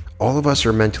 All of us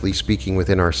are mentally speaking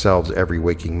within ourselves every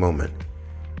waking moment.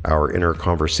 Our inner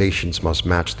conversations must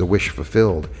match the wish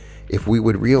fulfilled if we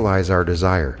would realize our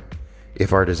desire.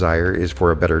 If our desire is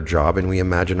for a better job and we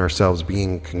imagine ourselves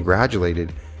being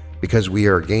congratulated because we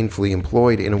are gainfully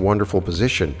employed in a wonderful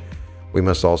position, we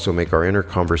must also make our inner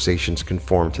conversations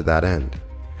conform to that end.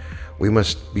 We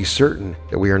must be certain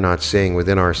that we are not saying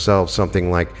within ourselves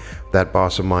something like, "That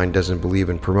boss of mine doesn't believe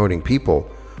in promoting people,"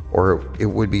 or "It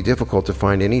would be difficult to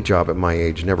find any job at my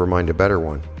age, never mind a better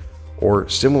one," or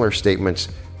similar statements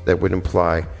that would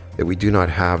imply that we do not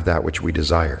have that which we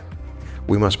desire.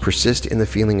 We must persist in the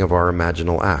feeling of our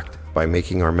imaginal act by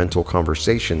making our mental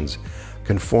conversations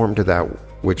conform to that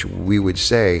which we would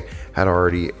say had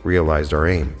already realized our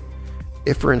aim.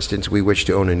 If, for instance, we wish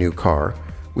to own a new car,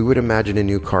 we would imagine a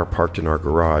new car parked in our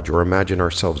garage, or imagine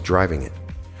ourselves driving it,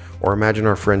 or imagine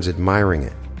our friends admiring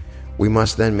it. We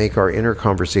must then make our inner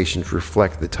conversations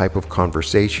reflect the type of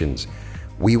conversations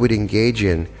we would engage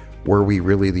in were we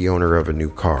really the owner of a new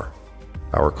car.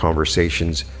 Our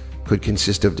conversations could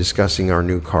consist of discussing our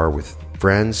new car with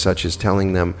friends, such as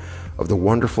telling them of the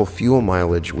wonderful fuel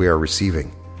mileage we are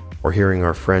receiving, or hearing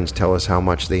our friends tell us how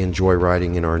much they enjoy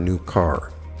riding in our new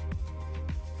car.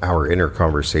 Our inner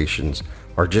conversations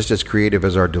are just as creative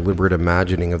as our deliberate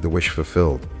imagining of the wish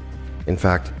fulfilled. In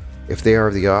fact, if they are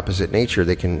of the opposite nature,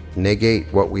 they can negate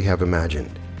what we have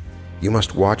imagined. You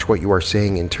must watch what you are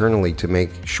saying internally to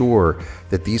make sure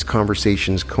that these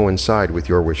conversations coincide with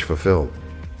your wish fulfilled.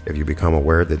 If you become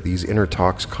aware that these inner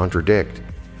talks contradict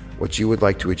what you would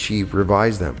like to achieve,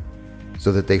 revise them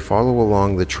so that they follow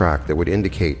along the track that would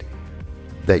indicate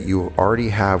that you already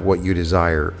have what you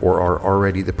desire or are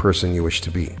already the person you wish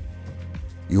to be.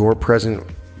 Your present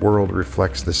world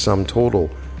reflects the sum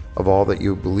total of all that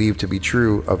you believe to be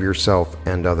true of yourself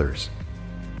and others.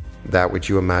 That which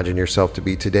you imagine yourself to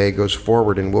be today goes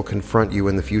forward and will confront you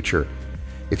in the future.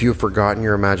 If you have forgotten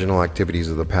your imaginal activities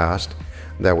of the past,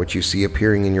 that which you see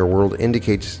appearing in your world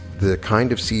indicates the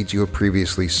kind of seeds you have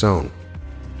previously sown.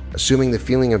 Assuming the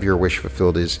feeling of your wish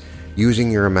fulfilled is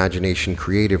using your imagination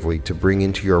creatively to bring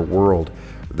into your world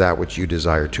that which you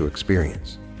desire to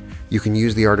experience. You can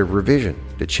use the art of revision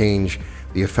to change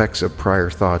the effects of prior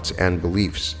thoughts and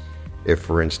beliefs. If,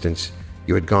 for instance,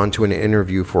 you had gone to an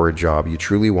interview for a job you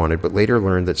truly wanted but later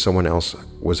learned that someone else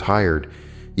was hired,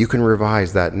 you can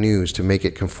revise that news to make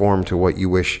it conform to what you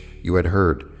wish you had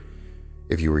heard.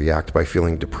 If you react by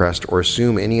feeling depressed or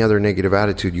assume any other negative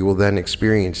attitude, you will then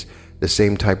experience the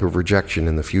same type of rejection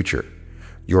in the future.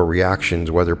 Your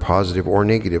reactions, whether positive or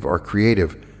negative, are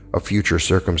creative of future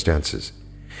circumstances.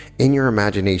 In your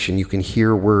imagination, you can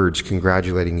hear words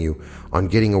congratulating you on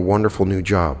getting a wonderful new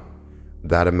job.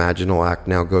 That imaginal act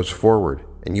now goes forward,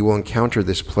 and you will encounter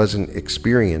this pleasant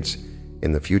experience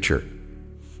in the future.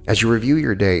 As you review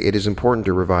your day, it is important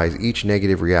to revise each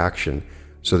negative reaction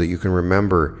so that you can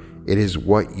remember it is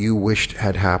what you wished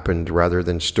had happened rather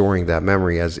than storing that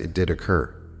memory as it did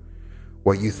occur.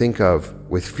 What you think of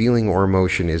with feeling or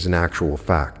emotion is an actual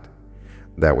fact.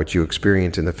 That which you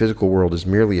experience in the physical world is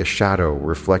merely a shadow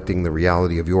reflecting the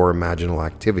reality of your imaginal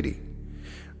activity.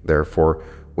 Therefore,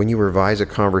 when you revise a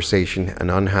conversation, an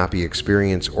unhappy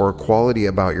experience, or a quality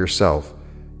about yourself,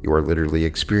 you are literally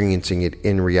experiencing it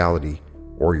in reality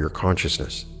or your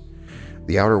consciousness.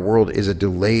 The outer world is a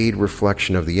delayed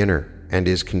reflection of the inner and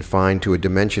is confined to a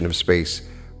dimension of space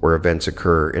where events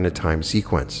occur in a time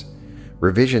sequence.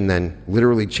 Revision then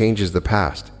literally changes the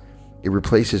past. It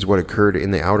replaces what occurred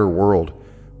in the outer world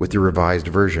with the revised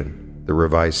version. The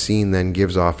revised scene then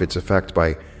gives off its effect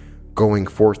by going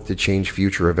forth to change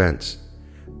future events.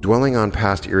 Dwelling on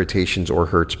past irritations or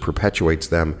hurts perpetuates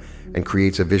them and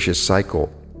creates a vicious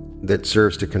cycle that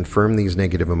serves to confirm these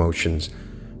negative emotions.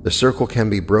 The circle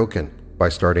can be broken by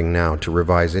starting now to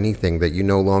revise anything that you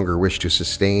no longer wish to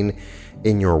sustain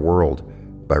in your world.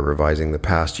 By revising the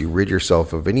past, you rid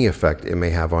yourself of any effect it may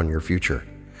have on your future.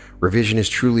 Revision is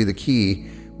truly the key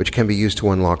which can be used to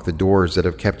unlock the doors that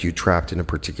have kept you trapped in a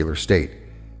particular state.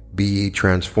 Be ye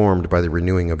transformed by the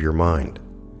renewing of your mind.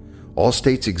 All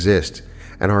states exist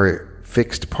and are a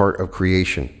fixed part of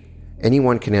creation.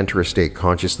 Anyone can enter a state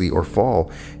consciously or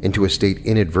fall into a state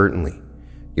inadvertently.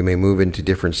 You may move into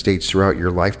different states throughout your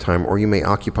lifetime, or you may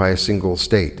occupy a single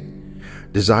state.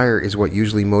 Desire is what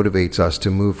usually motivates us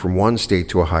to move from one state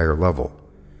to a higher level.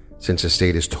 Since a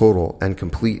state is total and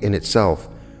complete in itself,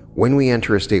 when we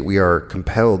enter a state, we are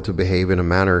compelled to behave in a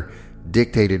manner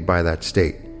dictated by that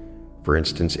state. For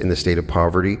instance, in the state of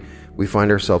poverty, we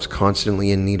find ourselves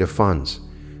constantly in need of funds.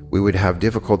 We would have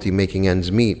difficulty making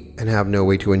ends meet and have no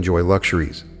way to enjoy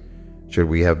luxuries. Should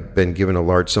we have been given a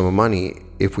large sum of money,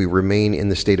 if we remain in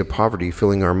the state of poverty,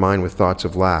 filling our mind with thoughts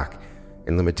of lack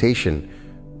and limitation,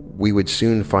 we would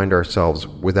soon find ourselves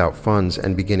without funds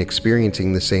and begin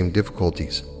experiencing the same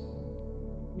difficulties.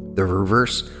 The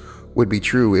reverse would be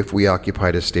true if we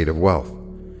occupied a state of wealth.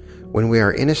 When we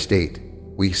are in a state,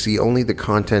 we see only the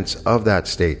contents of that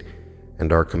state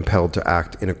and are compelled to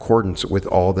act in accordance with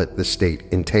all that the state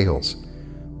entails.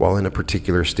 While in a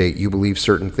particular state you believe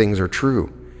certain things are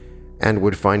true and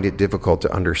would find it difficult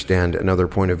to understand another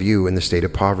point of view in the state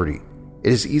of poverty,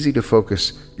 it is easy to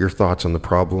focus your thoughts on the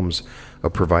problems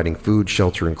of providing food,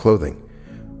 shelter, and clothing.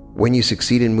 When you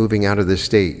succeed in moving out of this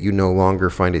state, you no longer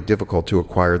find it difficult to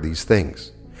acquire these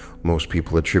things. Most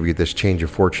people attribute this change of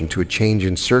fortune to a change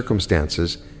in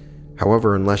circumstances.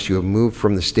 However, unless you have moved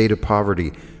from the state of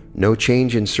poverty, no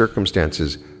change in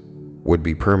circumstances would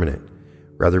be permanent.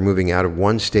 Rather, moving out of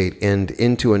one state and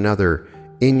into another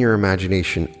in your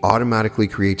imagination automatically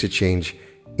creates a change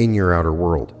in your outer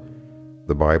world.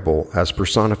 The Bible has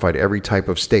personified every type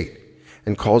of state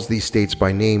and calls these states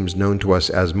by names known to us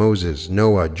as Moses,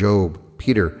 Noah, Job,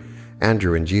 Peter,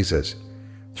 Andrew, and Jesus.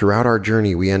 Throughout our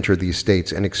journey, we enter these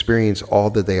states and experience all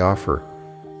that they offer.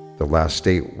 The last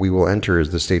state we will enter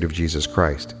is the state of Jesus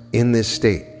Christ. In this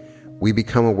state, we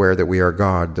become aware that we are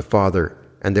God, the Father,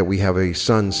 and that we have a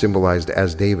Son symbolized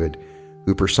as David,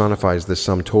 who personifies the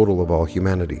sum total of all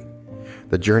humanity.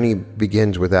 The journey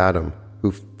begins with Adam,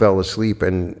 who fell asleep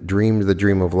and dreamed the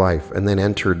dream of life, and then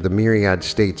entered the myriad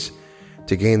states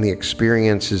to gain the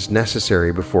experiences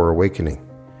necessary before awakening.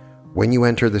 When you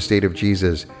enter the state of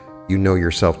Jesus, you know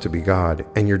yourself to be God,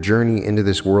 and your journey into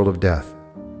this world of death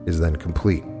is then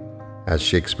complete. As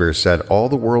Shakespeare said, all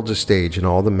the world's a stage and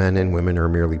all the men and women are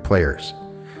merely players.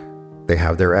 They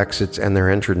have their exits and their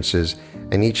entrances,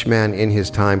 and each man in his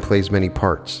time plays many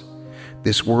parts.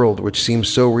 This world, which seems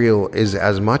so real, is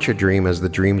as much a dream as the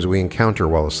dreams we encounter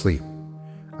while asleep.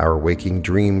 Our waking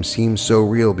dream seems so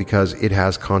real because it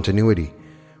has continuity,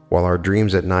 while our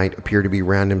dreams at night appear to be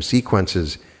random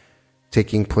sequences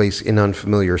taking place in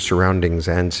unfamiliar surroundings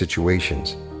and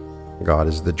situations. God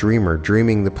is the dreamer,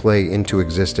 dreaming the play into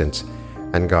existence,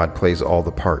 and God plays all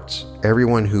the parts.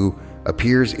 Everyone who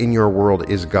appears in your world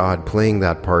is God playing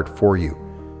that part for you.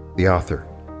 The author,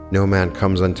 "No man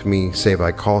comes unto me save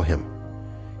I call him."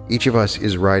 Each of us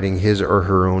is writing his or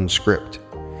her own script.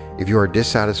 If you are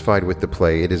dissatisfied with the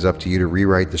play, it is up to you to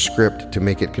rewrite the script to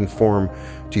make it conform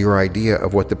to your idea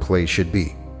of what the play should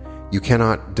be. You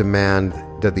cannot demand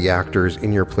that the actors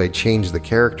in your play change the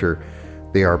character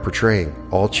they are portraying.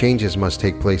 All changes must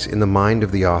take place in the mind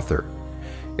of the author.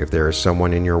 If there is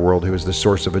someone in your world who is the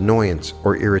source of annoyance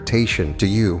or irritation to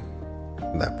you,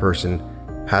 that person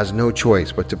has no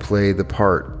choice but to play the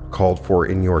part called for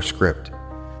in your script.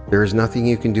 There is nothing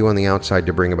you can do on the outside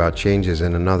to bring about changes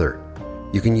in another.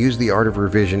 You can use the art of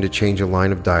revision to change a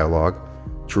line of dialogue,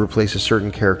 to replace a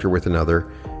certain character with another,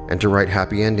 and to write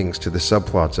happy endings to the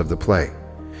subplots of the play.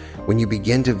 When you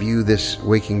begin to view this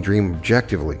waking dream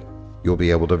objectively, you'll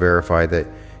be able to verify that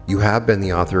you have been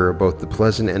the author of both the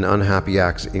pleasant and unhappy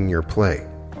acts in your play.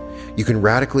 You can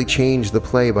radically change the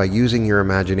play by using your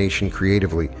imagination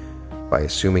creatively, by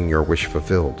assuming your wish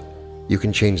fulfilled. You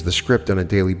can change the script on a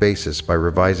daily basis by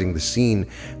revising the scene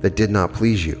that did not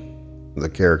please you. The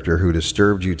character who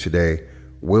disturbed you today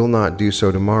will not do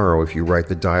so tomorrow if you write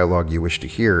the dialogue you wish to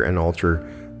hear and alter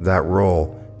that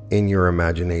role in your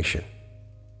imagination.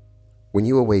 When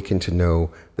you awaken to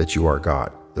know that you are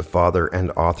God, the Father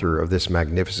and author of this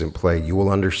magnificent play, you will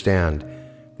understand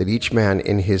that each man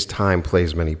in his time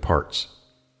plays many parts.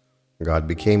 God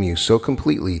became you so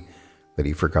completely that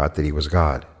he forgot that he was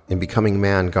God. In becoming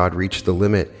man, God reached the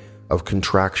limit of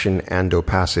contraction and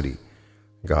opacity.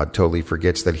 God totally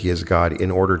forgets that he is God in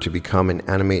order to become and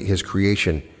animate his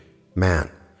creation, man.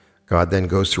 God then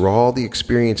goes through all the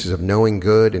experiences of knowing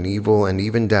good and evil and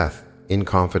even death in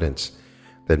confidence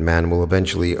that man will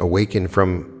eventually awaken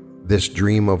from this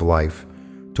dream of life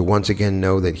to once again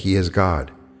know that he is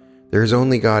God. There is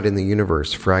only God in the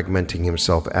universe, fragmenting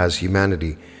himself as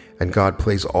humanity, and God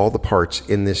plays all the parts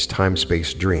in this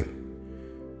time-space dream.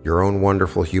 Your own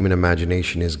wonderful human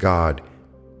imagination is God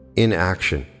in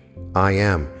action. I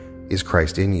am is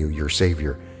Christ in you, your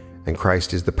Savior, and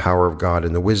Christ is the power of God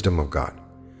and the wisdom of God.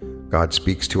 God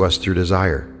speaks to us through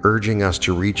desire, urging us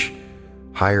to reach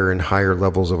higher and higher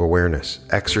levels of awareness,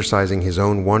 exercising his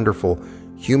own wonderful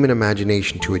human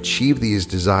imagination to achieve these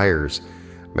desires.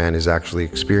 Man is actually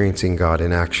experiencing God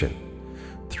in action.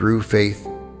 Through faith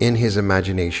in his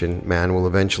imagination, man will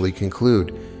eventually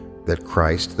conclude that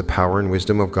Christ, the power and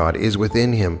wisdom of God, is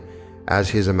within him as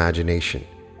his imagination.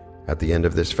 At the end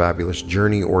of this fabulous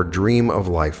journey or dream of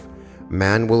life,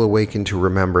 man will awaken to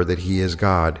remember that he is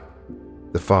God,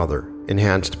 the Father,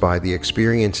 enhanced by the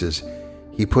experiences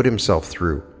he put himself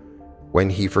through when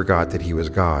he forgot that he was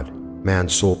God.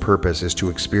 Man's sole purpose is to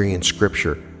experience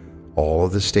Scripture, all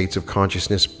of the states of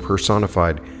consciousness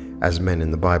personified as men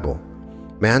in the Bible.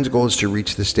 Man's goal is to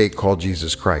reach the state called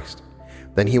Jesus Christ.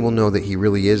 Then he will know that he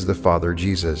really is the Father,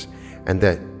 Jesus, and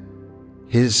that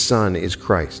his Son is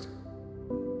Christ.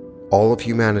 All of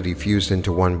humanity fused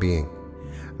into one being.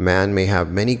 Man may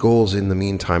have many goals in the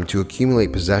meantime: to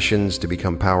accumulate possessions, to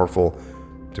become powerful,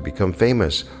 to become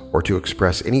famous, or to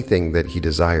express anything that he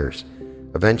desires.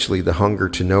 Eventually, the hunger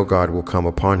to know God will come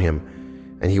upon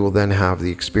him, and he will then have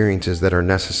the experiences that are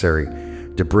necessary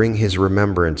to bring his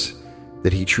remembrance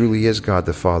that he truly is God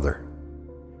the Father.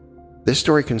 This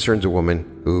story concerns a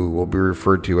woman who will be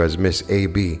referred to as Miss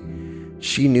A.B.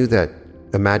 She knew that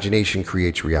imagination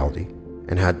creates reality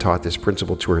and had taught this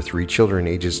principle to her 3 children,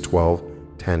 ages 12,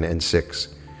 10, and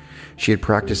 6. She had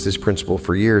practiced this principle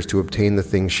for years to obtain the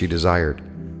things she desired.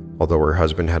 Although her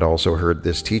husband had also heard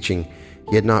this teaching,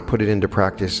 he had not put it into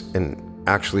practice and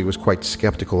actually was quite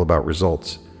skeptical about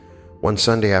results. One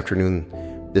Sunday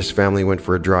afternoon, this family went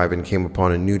for a drive and came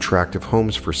upon a new tract of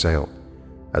homes for sale.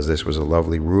 As this was a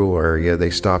lovely rural area, they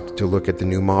stopped to look at the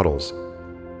new models.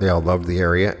 They all loved the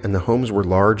area, and the homes were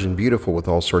large and beautiful with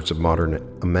all sorts of modern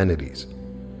amenities.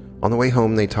 On the way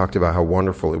home, they talked about how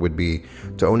wonderful it would be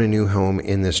to own a new home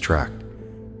in this tract.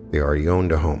 They already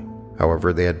owned a home.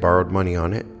 However, they had borrowed money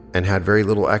on it and had very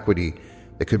little equity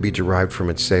that could be derived from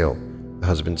its sale. The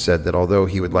husband said that although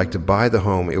he would like to buy the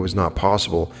home, it was not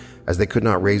possible, as they could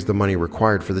not raise the money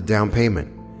required for the down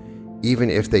payment. Even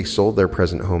if they sold their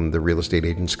present home, the real estate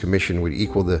agent's commission would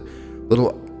equal the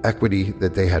little equity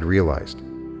that they had realized.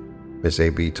 Miss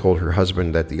A.B. told her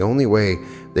husband that the only way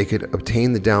they could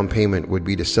obtain the down payment would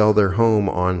be to sell their home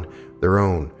on their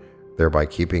own, thereby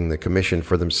keeping the commission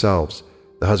for themselves.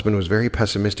 The husband was very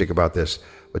pessimistic about this,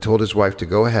 but told his wife to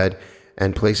go ahead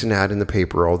and place an ad in the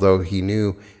paper, although he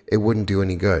knew it wouldn't do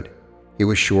any good. He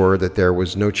was sure that there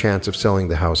was no chance of selling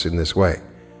the house in this way.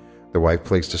 The wife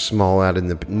placed a small ad in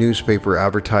the newspaper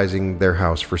advertising their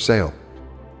house for sale.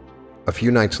 A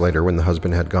few nights later, when the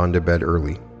husband had gone to bed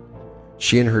early,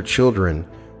 she and her children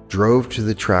drove to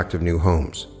the tract of new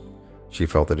homes. She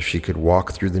felt that if she could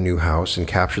walk through the new house and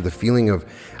capture the feeling of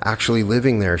actually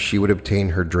living there, she would obtain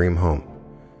her dream home.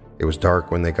 It was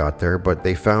dark when they got there, but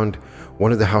they found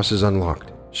one of the houses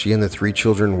unlocked. She and the 3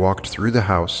 children walked through the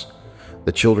house.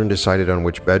 The children decided on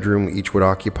which bedroom each would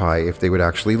occupy if they would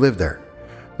actually live there.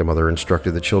 The mother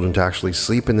instructed the children to actually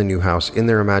sleep in the new house in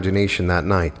their imagination that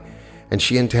night, and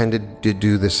she intended to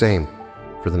do the same.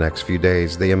 For the next few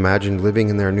days, they imagined living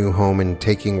in their new home and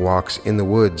taking walks in the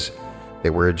woods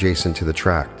that were adjacent to the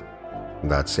tract.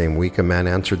 That same week, a man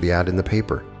answered the ad in the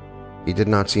paper. He did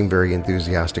not seem very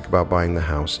enthusiastic about buying the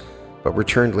house, but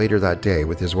returned later that day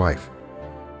with his wife.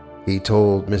 He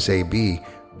told Miss A.B.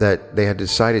 that they had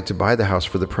decided to buy the house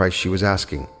for the price she was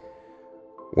asking.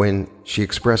 When she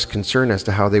expressed concern as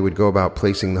to how they would go about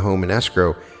placing the home in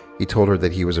escrow, he told her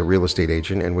that he was a real estate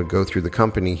agent and would go through the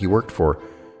company he worked for.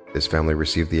 This family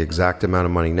received the exact amount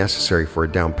of money necessary for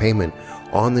a down payment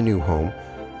on the new home.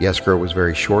 The escrow was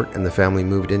very short, and the family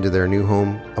moved into their new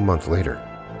home a month later.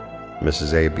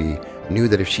 Mrs. A.B. knew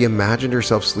that if she imagined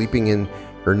herself sleeping in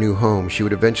her new home, she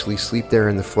would eventually sleep there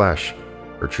in the flesh.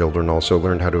 Her children also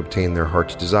learned how to obtain their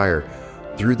heart's desire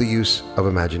through the use of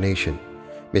imagination.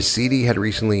 Miss C.D. had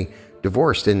recently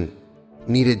divorced and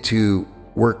needed to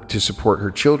work to support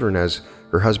her children as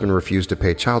her husband refused to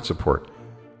pay child support.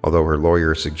 Although her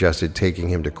lawyer suggested taking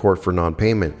him to court for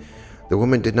non-payment, the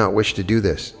woman did not wish to do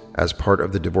this. As part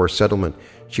of the divorce settlement,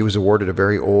 she was awarded a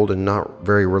very old and not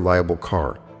very reliable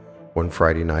car. One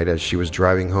Friday night, as she was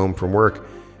driving home from work,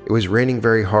 it was raining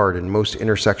very hard and most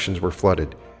intersections were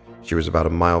flooded. She was about a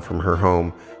mile from her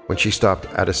home when she stopped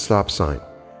at a stop sign.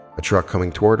 A truck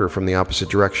coming toward her from the opposite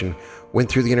direction went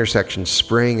through the intersection,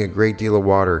 spraying a great deal of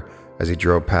water as he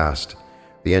drove past.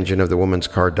 The engine of the woman's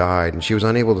car died, and she was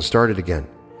unable to start it again.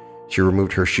 She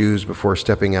removed her shoes before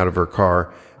stepping out of her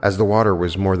car, as the water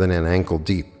was more than an ankle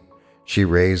deep. She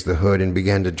raised the hood and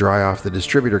began to dry off the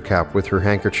distributor cap with her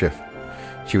handkerchief.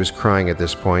 She was crying at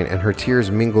this point, and her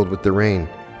tears mingled with the rain.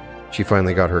 She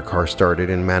finally got her car started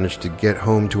and managed to get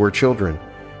home to her children.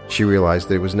 She realized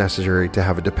that it was necessary to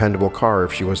have a dependable car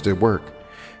if she was to work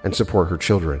and support her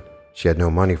children. She had no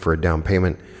money for a down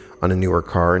payment on a newer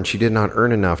car, and she did not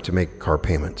earn enough to make car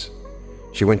payments.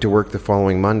 She went to work the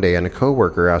following Monday, and a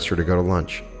coworker asked her to go to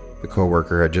lunch. The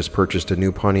coworker had just purchased a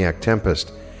new Pontiac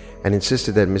Tempest and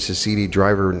insisted that Mrs. C.D.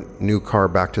 drive her new car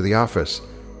back to the office.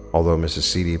 Although Mrs.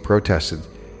 C.D. protested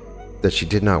that she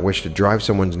did not wish to drive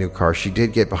someone's new car, she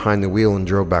did get behind the wheel and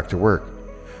drove back to work.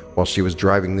 While she was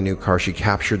driving the new car, she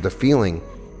captured the feeling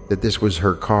that this was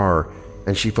her car,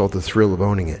 and she felt the thrill of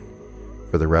owning it.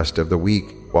 For the rest of the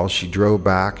week, while she drove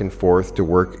back and forth to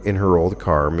work in her old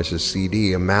car, Mrs.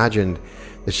 CD imagined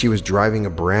that she was driving a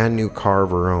brand new car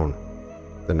of her own.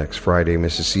 The next Friday,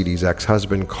 Mrs. CD's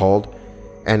ex-husband called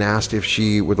and asked if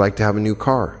she would like to have a new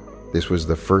car. This was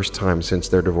the first time since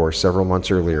their divorce several months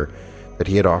earlier that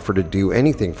he had offered to do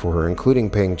anything for her, including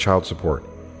paying child support.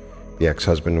 The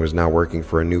ex-husband was now working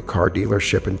for a new car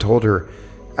dealership and told her,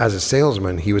 as a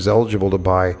salesman, he was eligible to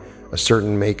buy a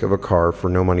certain make of a car for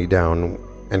no money down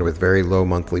and with very low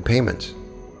monthly payments.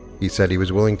 He said he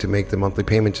was willing to make the monthly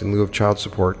payments in lieu of child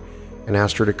support and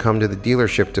asked her to come to the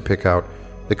dealership to pick out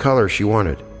the color she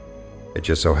wanted. It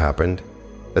just so happened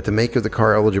that the make of the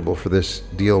car eligible for this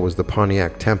deal was the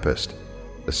Pontiac Tempest,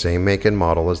 the same make and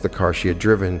model as the car she had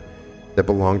driven that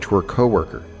belonged to her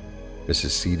co-worker. Mrs.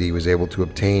 CD was able to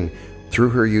obtain, through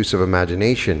her use of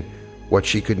imagination, what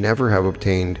she could never have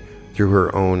obtained through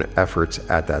her own efforts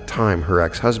at that time. Her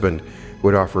ex-husband, who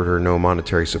had offered her no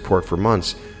monetary support for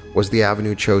months, was the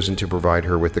avenue chosen to provide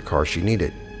her with the car she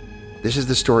needed. This is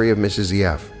the story of Mrs.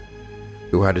 EF,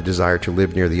 who had a desire to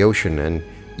live near the ocean and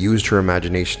used her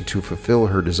imagination to fulfill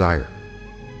her desire.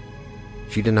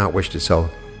 She did not wish to sell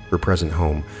her present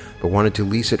home, but wanted to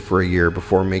lease it for a year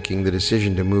before making the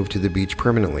decision to move to the beach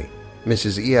permanently.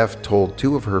 Mrs. EF told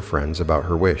two of her friends about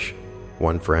her wish.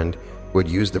 One friend, who had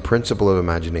used the principle of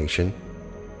imagination,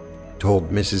 told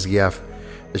Mrs. EF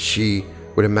that she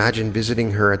would imagine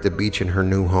visiting her at the beach in her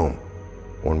new home.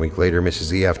 1 week later,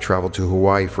 Mrs. EF traveled to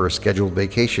Hawaii for a scheduled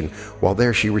vacation. While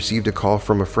there, she received a call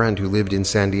from a friend who lived in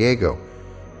San Diego.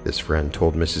 This friend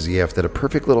told Mrs. EF that a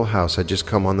perfect little house had just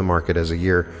come on the market as a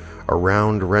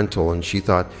year-round rental, and she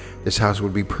thought this house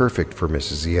would be perfect for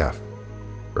Mrs. EF.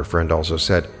 Her friend also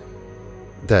said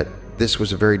that this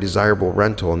was a very desirable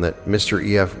rental and that Mr.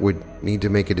 EF would need to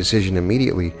make a decision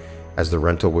immediately, as the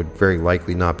rental would very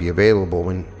likely not be available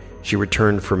when she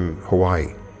returned from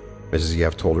Hawaii. Mrs.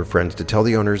 EF told her friends to tell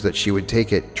the owners that she would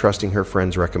take it, trusting her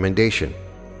friend's recommendation.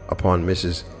 Upon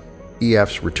Mrs.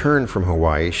 EF's return from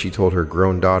Hawaii, she told her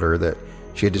grown daughter that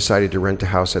she had decided to rent a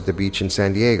house at the beach in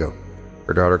San Diego.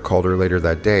 Her daughter called her later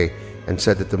that day and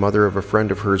said that the mother of a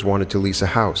friend of hers wanted to lease a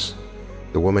house.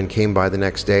 The woman came by the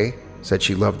next day, said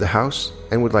she loved the house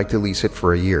and would like to lease it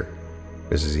for a year.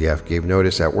 Mrs. EF gave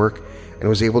notice at work and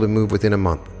was able to move within a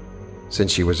month.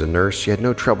 Since she was a nurse, she had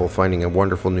no trouble finding a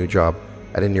wonderful new job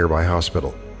at a nearby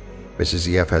hospital.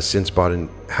 Mrs. EF has since bought a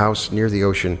house near the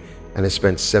ocean and has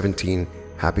spent 17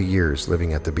 happy years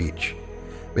living at the beach.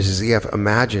 Mrs. EF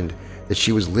imagined that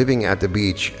she was living at the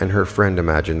beach, and her friend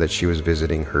imagined that she was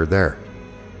visiting her there.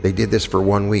 They did this for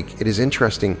 1 week. It is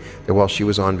interesting that while she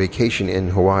was on vacation in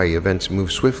Hawaii, events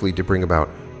moved swiftly to bring about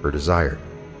her desire.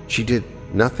 She did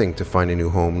nothing to find a new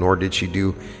home, nor did she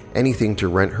do anything to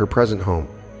rent her present home.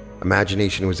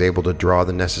 Imagination was able to draw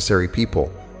the necessary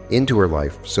people into her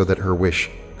life so that her wish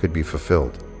could be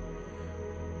fulfilled.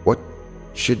 What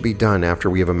should be done after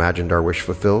we have imagined our wish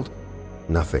fulfilled?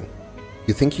 Nothing.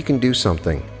 You think you can do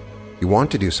something. You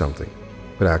want to do something,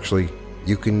 but actually,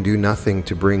 you can do nothing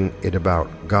to bring it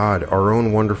about. God, our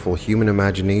own wonderful human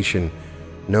imagination,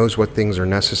 knows what things are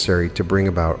necessary to bring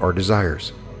about our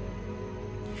desires.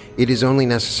 It is only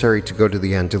necessary to go to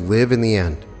the end, to live in the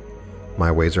end.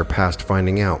 My ways are past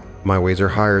finding out. My ways are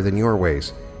higher than your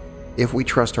ways. If we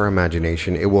trust our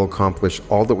imagination, it will accomplish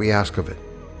all that we ask of it.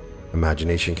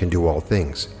 Imagination can do all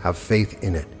things. Have faith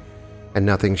in it, and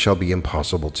nothing shall be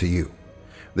impossible to you.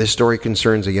 This story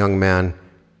concerns a young man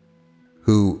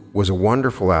who was a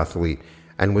wonderful athlete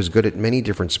and was good at many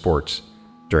different sports.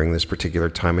 During this particular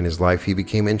time in his life, he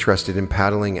became interested in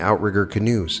paddling outrigger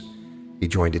canoes. He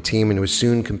joined a team and was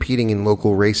soon competing in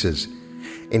local races.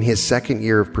 In his second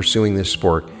year of pursuing this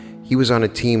sport, he was on a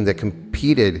team that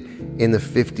competed in the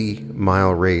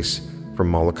 50-mile race from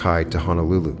Molokai to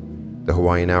Honolulu. The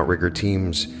Hawaiian outrigger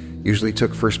teams usually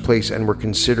took first place and were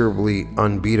considerably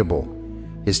unbeatable.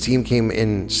 His team came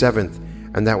in 7th,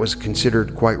 and that was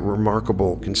considered quite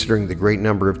remarkable considering the great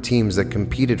number of teams that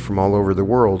competed from all over the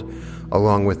world,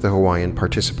 along with the Hawaiian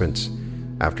participants.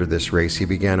 After this race, he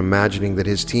began imagining that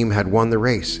his team had won the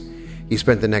race. He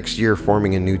spent the next year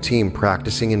forming a new team,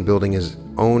 practicing and building his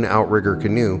own outrigger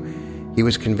canoe. He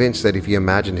was convinced that if he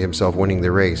imagined himself winning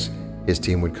the race, his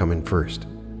team would come in first.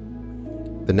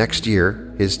 The next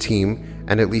year, his team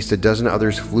and at least a dozen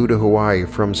others flew to Hawaii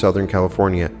from Southern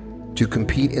California to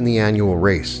compete in the annual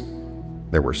race.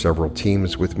 There were several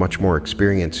teams with much more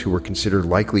experience who were considered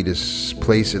likely to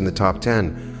place in the top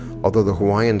 10, although the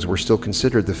Hawaiians were still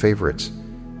considered the favorites.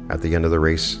 At the end of the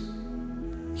race,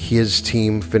 his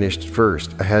team finished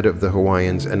first, ahead of the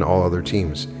Hawaiians and all other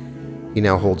teams. He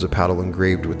now holds a paddle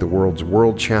engraved with the world's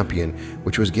world champion,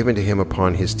 which was given to him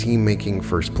upon his team making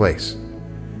first place.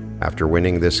 After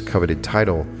winning this coveted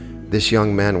title, this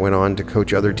young man went on to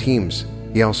coach other teams.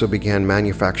 He also began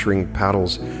manufacturing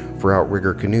paddles for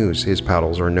outrigger canoes. His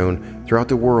paddles are known throughout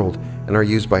the world and are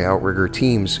used by outrigger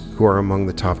teams who are among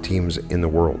the top teams in the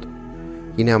world.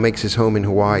 He now makes his home in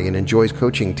Hawaii and enjoys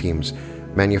coaching teams,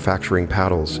 manufacturing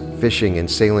paddles, fishing, and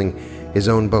sailing his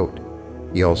own boat.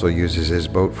 He also uses his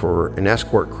boat for an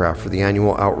escort craft for the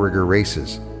annual outrigger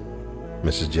races.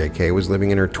 Mrs. JK was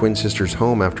living in her twin sister's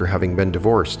home after having been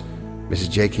divorced. Mrs.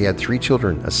 JK had 3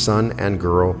 children, a son and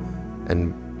girl,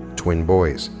 and twin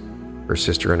boys. Her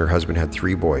sister and her husband had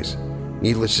 3 boys.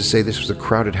 Needless to say, this was a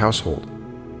crowded household.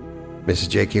 Mrs.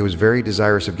 JK was very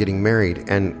desirous of getting married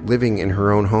and living in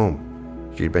her own home.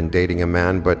 She had been dating a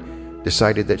man but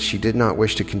decided that she did not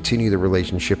wish to continue the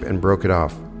relationship and broke it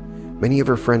off. Many of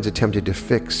her friends attempted to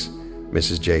fix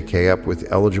Mrs. JK up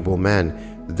with eligible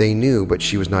men that they knew, but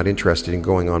she was not interested in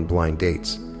going on blind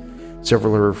dates.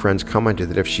 Several of her friends commented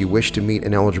that if she wished to meet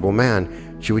an eligible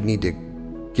man, she would need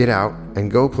to get out and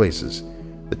go places.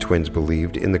 The twins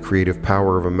believed in the creative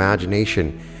power of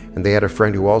imagination, and they had a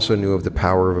friend who also knew of the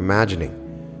power of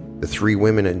imagining. The 3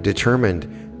 women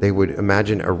determined they would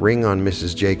imagine a ring on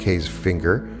Mrs. JK's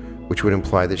finger, which would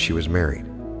imply that she was married.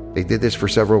 They did this for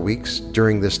several weeks.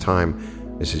 During this time,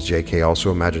 Mrs. JK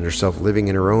also imagined herself living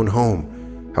in her own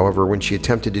home. However, when she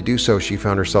attempted to do so, she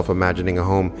found herself imagining a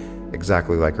home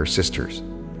exactly like her sister's.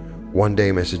 One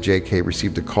day, Mrs. JK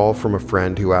received a call from a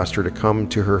friend who asked her to come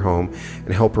to her home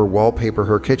and help her wallpaper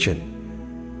her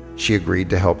kitchen. She agreed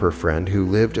to help her friend, who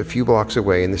lived a few blocks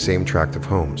away in the same tract of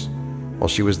homes. While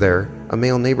she was there, a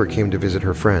male neighbor came to visit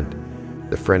her friend.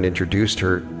 The friend introduced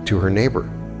her to her neighbor.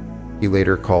 He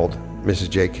later called Mrs.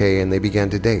 JK and they began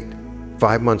to date.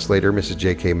 5 months later, Mrs.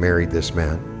 JK married this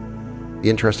man. The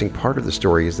interesting part of the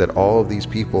story is that all of these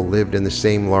people lived in the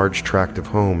same large tract of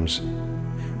homes.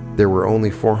 There were only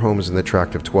 4 homes in the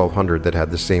tract of 1,200 that had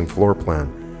the same floor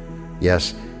plan.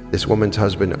 Yes, this woman's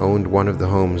husband owned one of the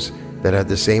homes that had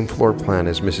the same floor plan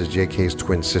as Mrs. JK's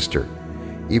twin sister.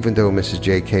 Even though Mrs.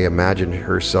 JK imagined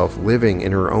herself living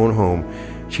in her own home,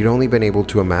 she'd only been able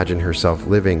to imagine herself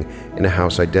living in a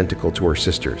house identical to her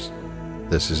sister's.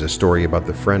 This is a story about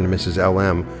the friend Mrs.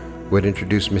 LM who had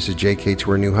introduced Mrs. JK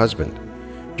to her new husband.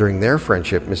 During their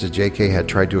friendship, Mrs. JK had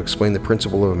tried to explain the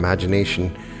principle of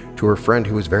imagination to her friend,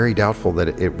 who was very doubtful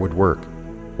that it would work.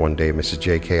 One day, Mrs.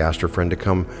 JK asked her friend to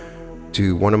come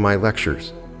to one of my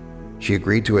lectures. She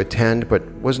agreed to attend, but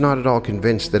was not at all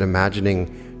convinced that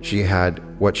imagining she had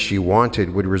what she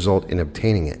wanted would result in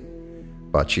obtaining it.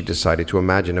 But she decided to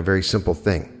imagine a very simple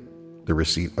thing: the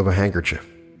receipt of a handkerchief.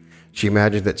 She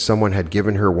imagined that someone had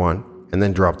given her one and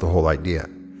then dropped the whole idea.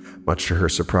 Much to her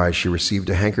surprise, she received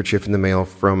a handkerchief in the mail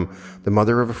from the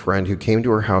mother of a friend who came to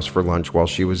her house for lunch while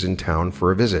she was in town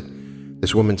for a visit.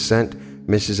 This woman sent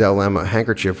Mrs. LM a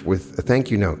handkerchief with a thank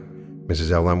you note.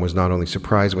 Mrs. LM was not only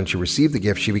surprised when she received the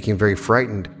gift, she became very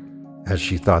frightened, as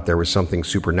she thought there was something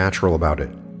supernatural about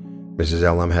it. Mrs.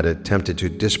 LM had attempted to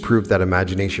disprove that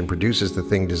imagination produces the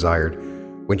thing desired.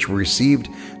 When she received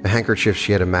the handkerchief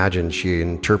she had imagined, she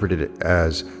interpreted it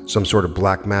as some sort of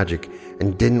black magic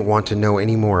and didn't want to know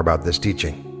any more about this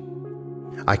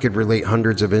teaching. I could relate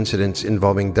hundreds of incidents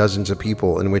involving dozens of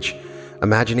people in which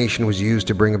imagination was used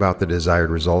to bring about the desired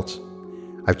results.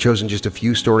 I've chosen just a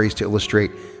few stories to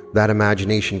illustrate that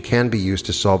imagination can be used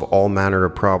to solve all manner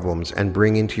of problems and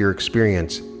bring into your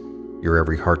experience your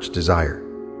every heart's desire.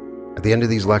 At the end of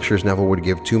these lectures, Neville would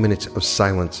give 2 minutes of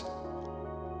silence.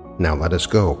 Now let us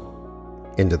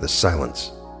go into the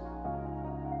silence.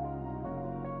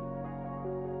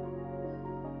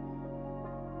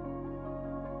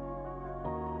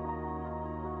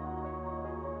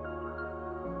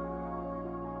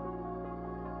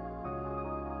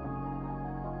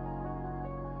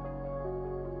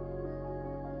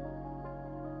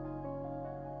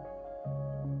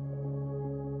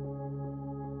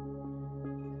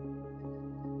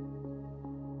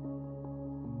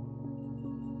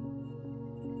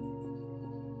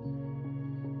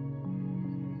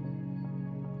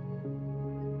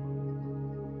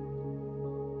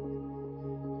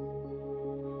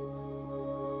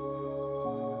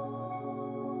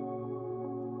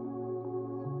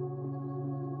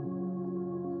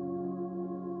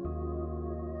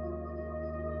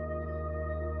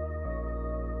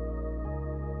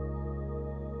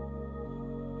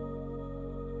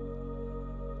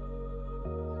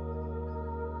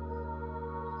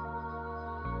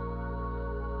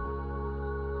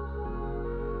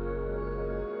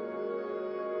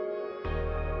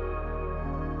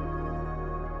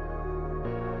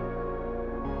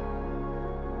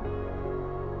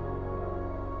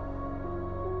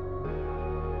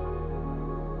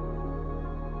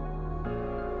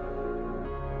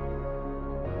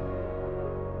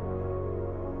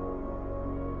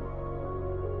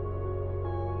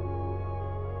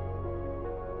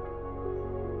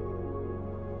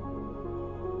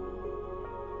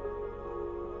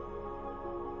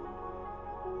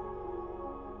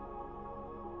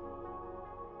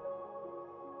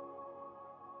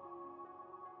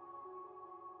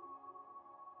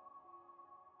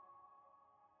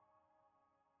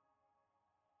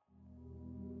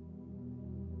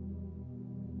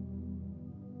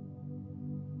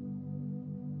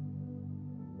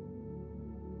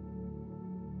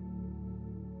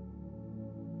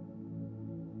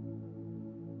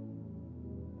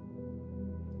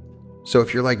 So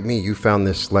if you're like me, you found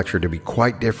this lecture to be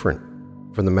quite different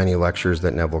from the many lectures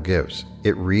that Neville gives.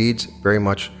 It reads very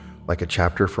much like a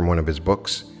chapter from one of his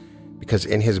books, because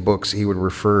in his books he would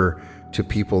refer to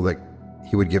people that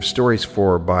he would give stories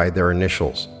for by their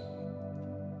initials.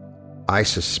 I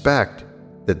suspect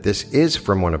that this is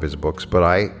from one of his books, but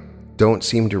I don't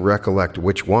seem to recollect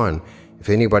which one. If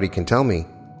anybody can tell me,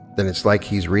 then it's like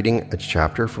he's reading a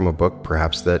chapter from a book,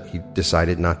 perhaps that he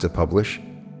decided not to publish.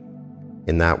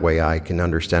 In that way, I can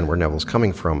understand where Neville's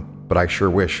coming from, but I sure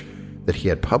wish that he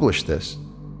had published this.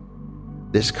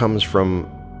 This comes from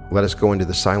Let Us Go Into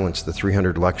the Silence, the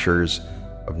 300 lectures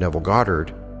of Neville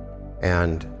Goddard,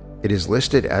 and it is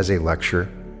listed as a lecture,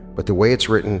 but the way it's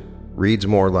written reads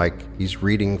more like he's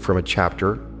reading from a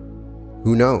chapter.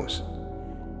 Who knows?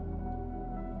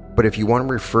 But if you want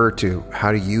to refer to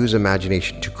how to use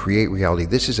imagination to create reality,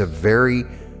 this is a very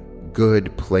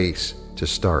good place to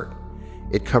start.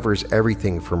 It covers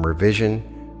everything from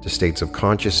revision to states of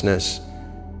consciousness,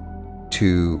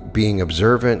 to being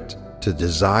observant, to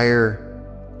desire,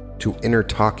 to inner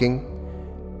talking,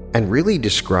 and really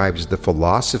describes the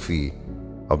philosophy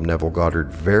of Neville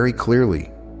Goddard very clearly,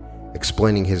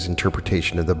 explaining his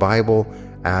interpretation of the Bible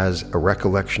as a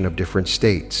recollection of different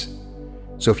states.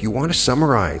 So if you want to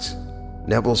summarize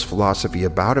Neville's philosophy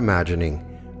about imagining,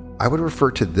 I would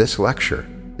refer to this lecture.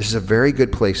 This is a very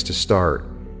good place to start,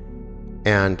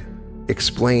 and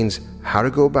explains how to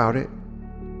go about it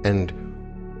and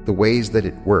the ways that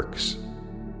it works.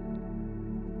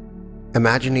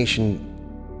 Imagination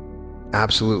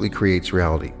absolutely creates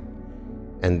reality,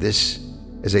 and this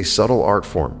is a subtle art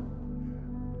form.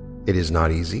 It is not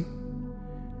easy.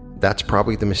 That's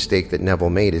probably the mistake that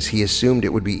Neville made, is he assumed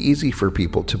it would be easy for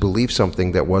people to believe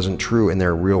something that wasn't true in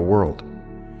their real world.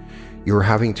 You're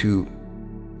having to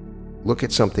look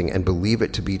at something and believe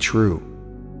it to be true,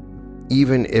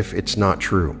 even if it's not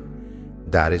true.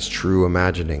 That is true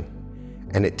imagining.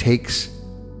 And it takes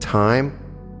time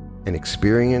and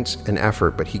experience and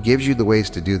effort, but he gives you the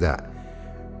ways to do that.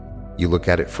 You look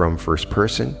at it from first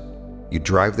person. You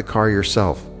drive the car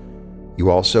yourself. You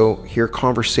also hear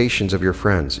conversations of your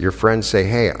friends. Your friends say,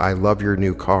 "Hey, I love your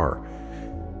new car."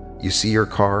 You see your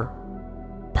car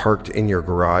parked in your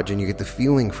garage and you get the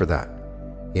feeling for that.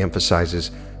 He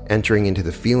emphasizes entering into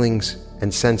the feelings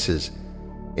and senses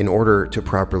in order to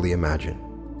properly imagine.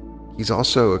 He's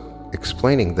also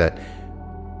explaining that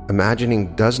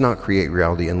imagining does not create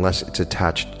reality unless it's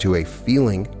attached to a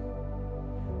feeling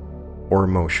or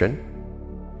emotion.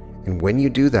 And when you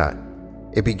do that,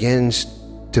 it begins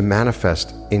to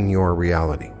manifest in your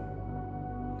reality.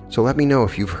 So let me know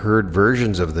if you've heard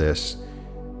versions of this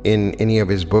in any of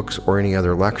his books or any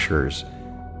other lectures.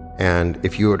 And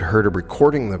if you had heard a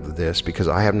recording of this, because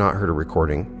I have not heard a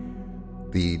recording,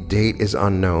 the date is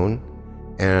unknown,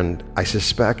 and I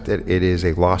suspect that it is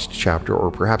a lost chapter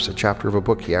or perhaps a chapter of a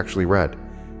book he actually read.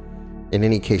 In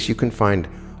any case, you can find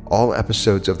all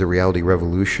episodes of The Reality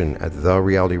Revolution at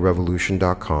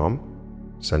therealityrevolution.com.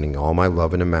 Sending all my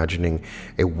love and imagining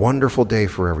a wonderful day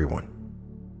for everyone.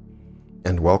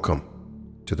 And welcome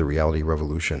to The Reality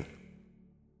Revolution.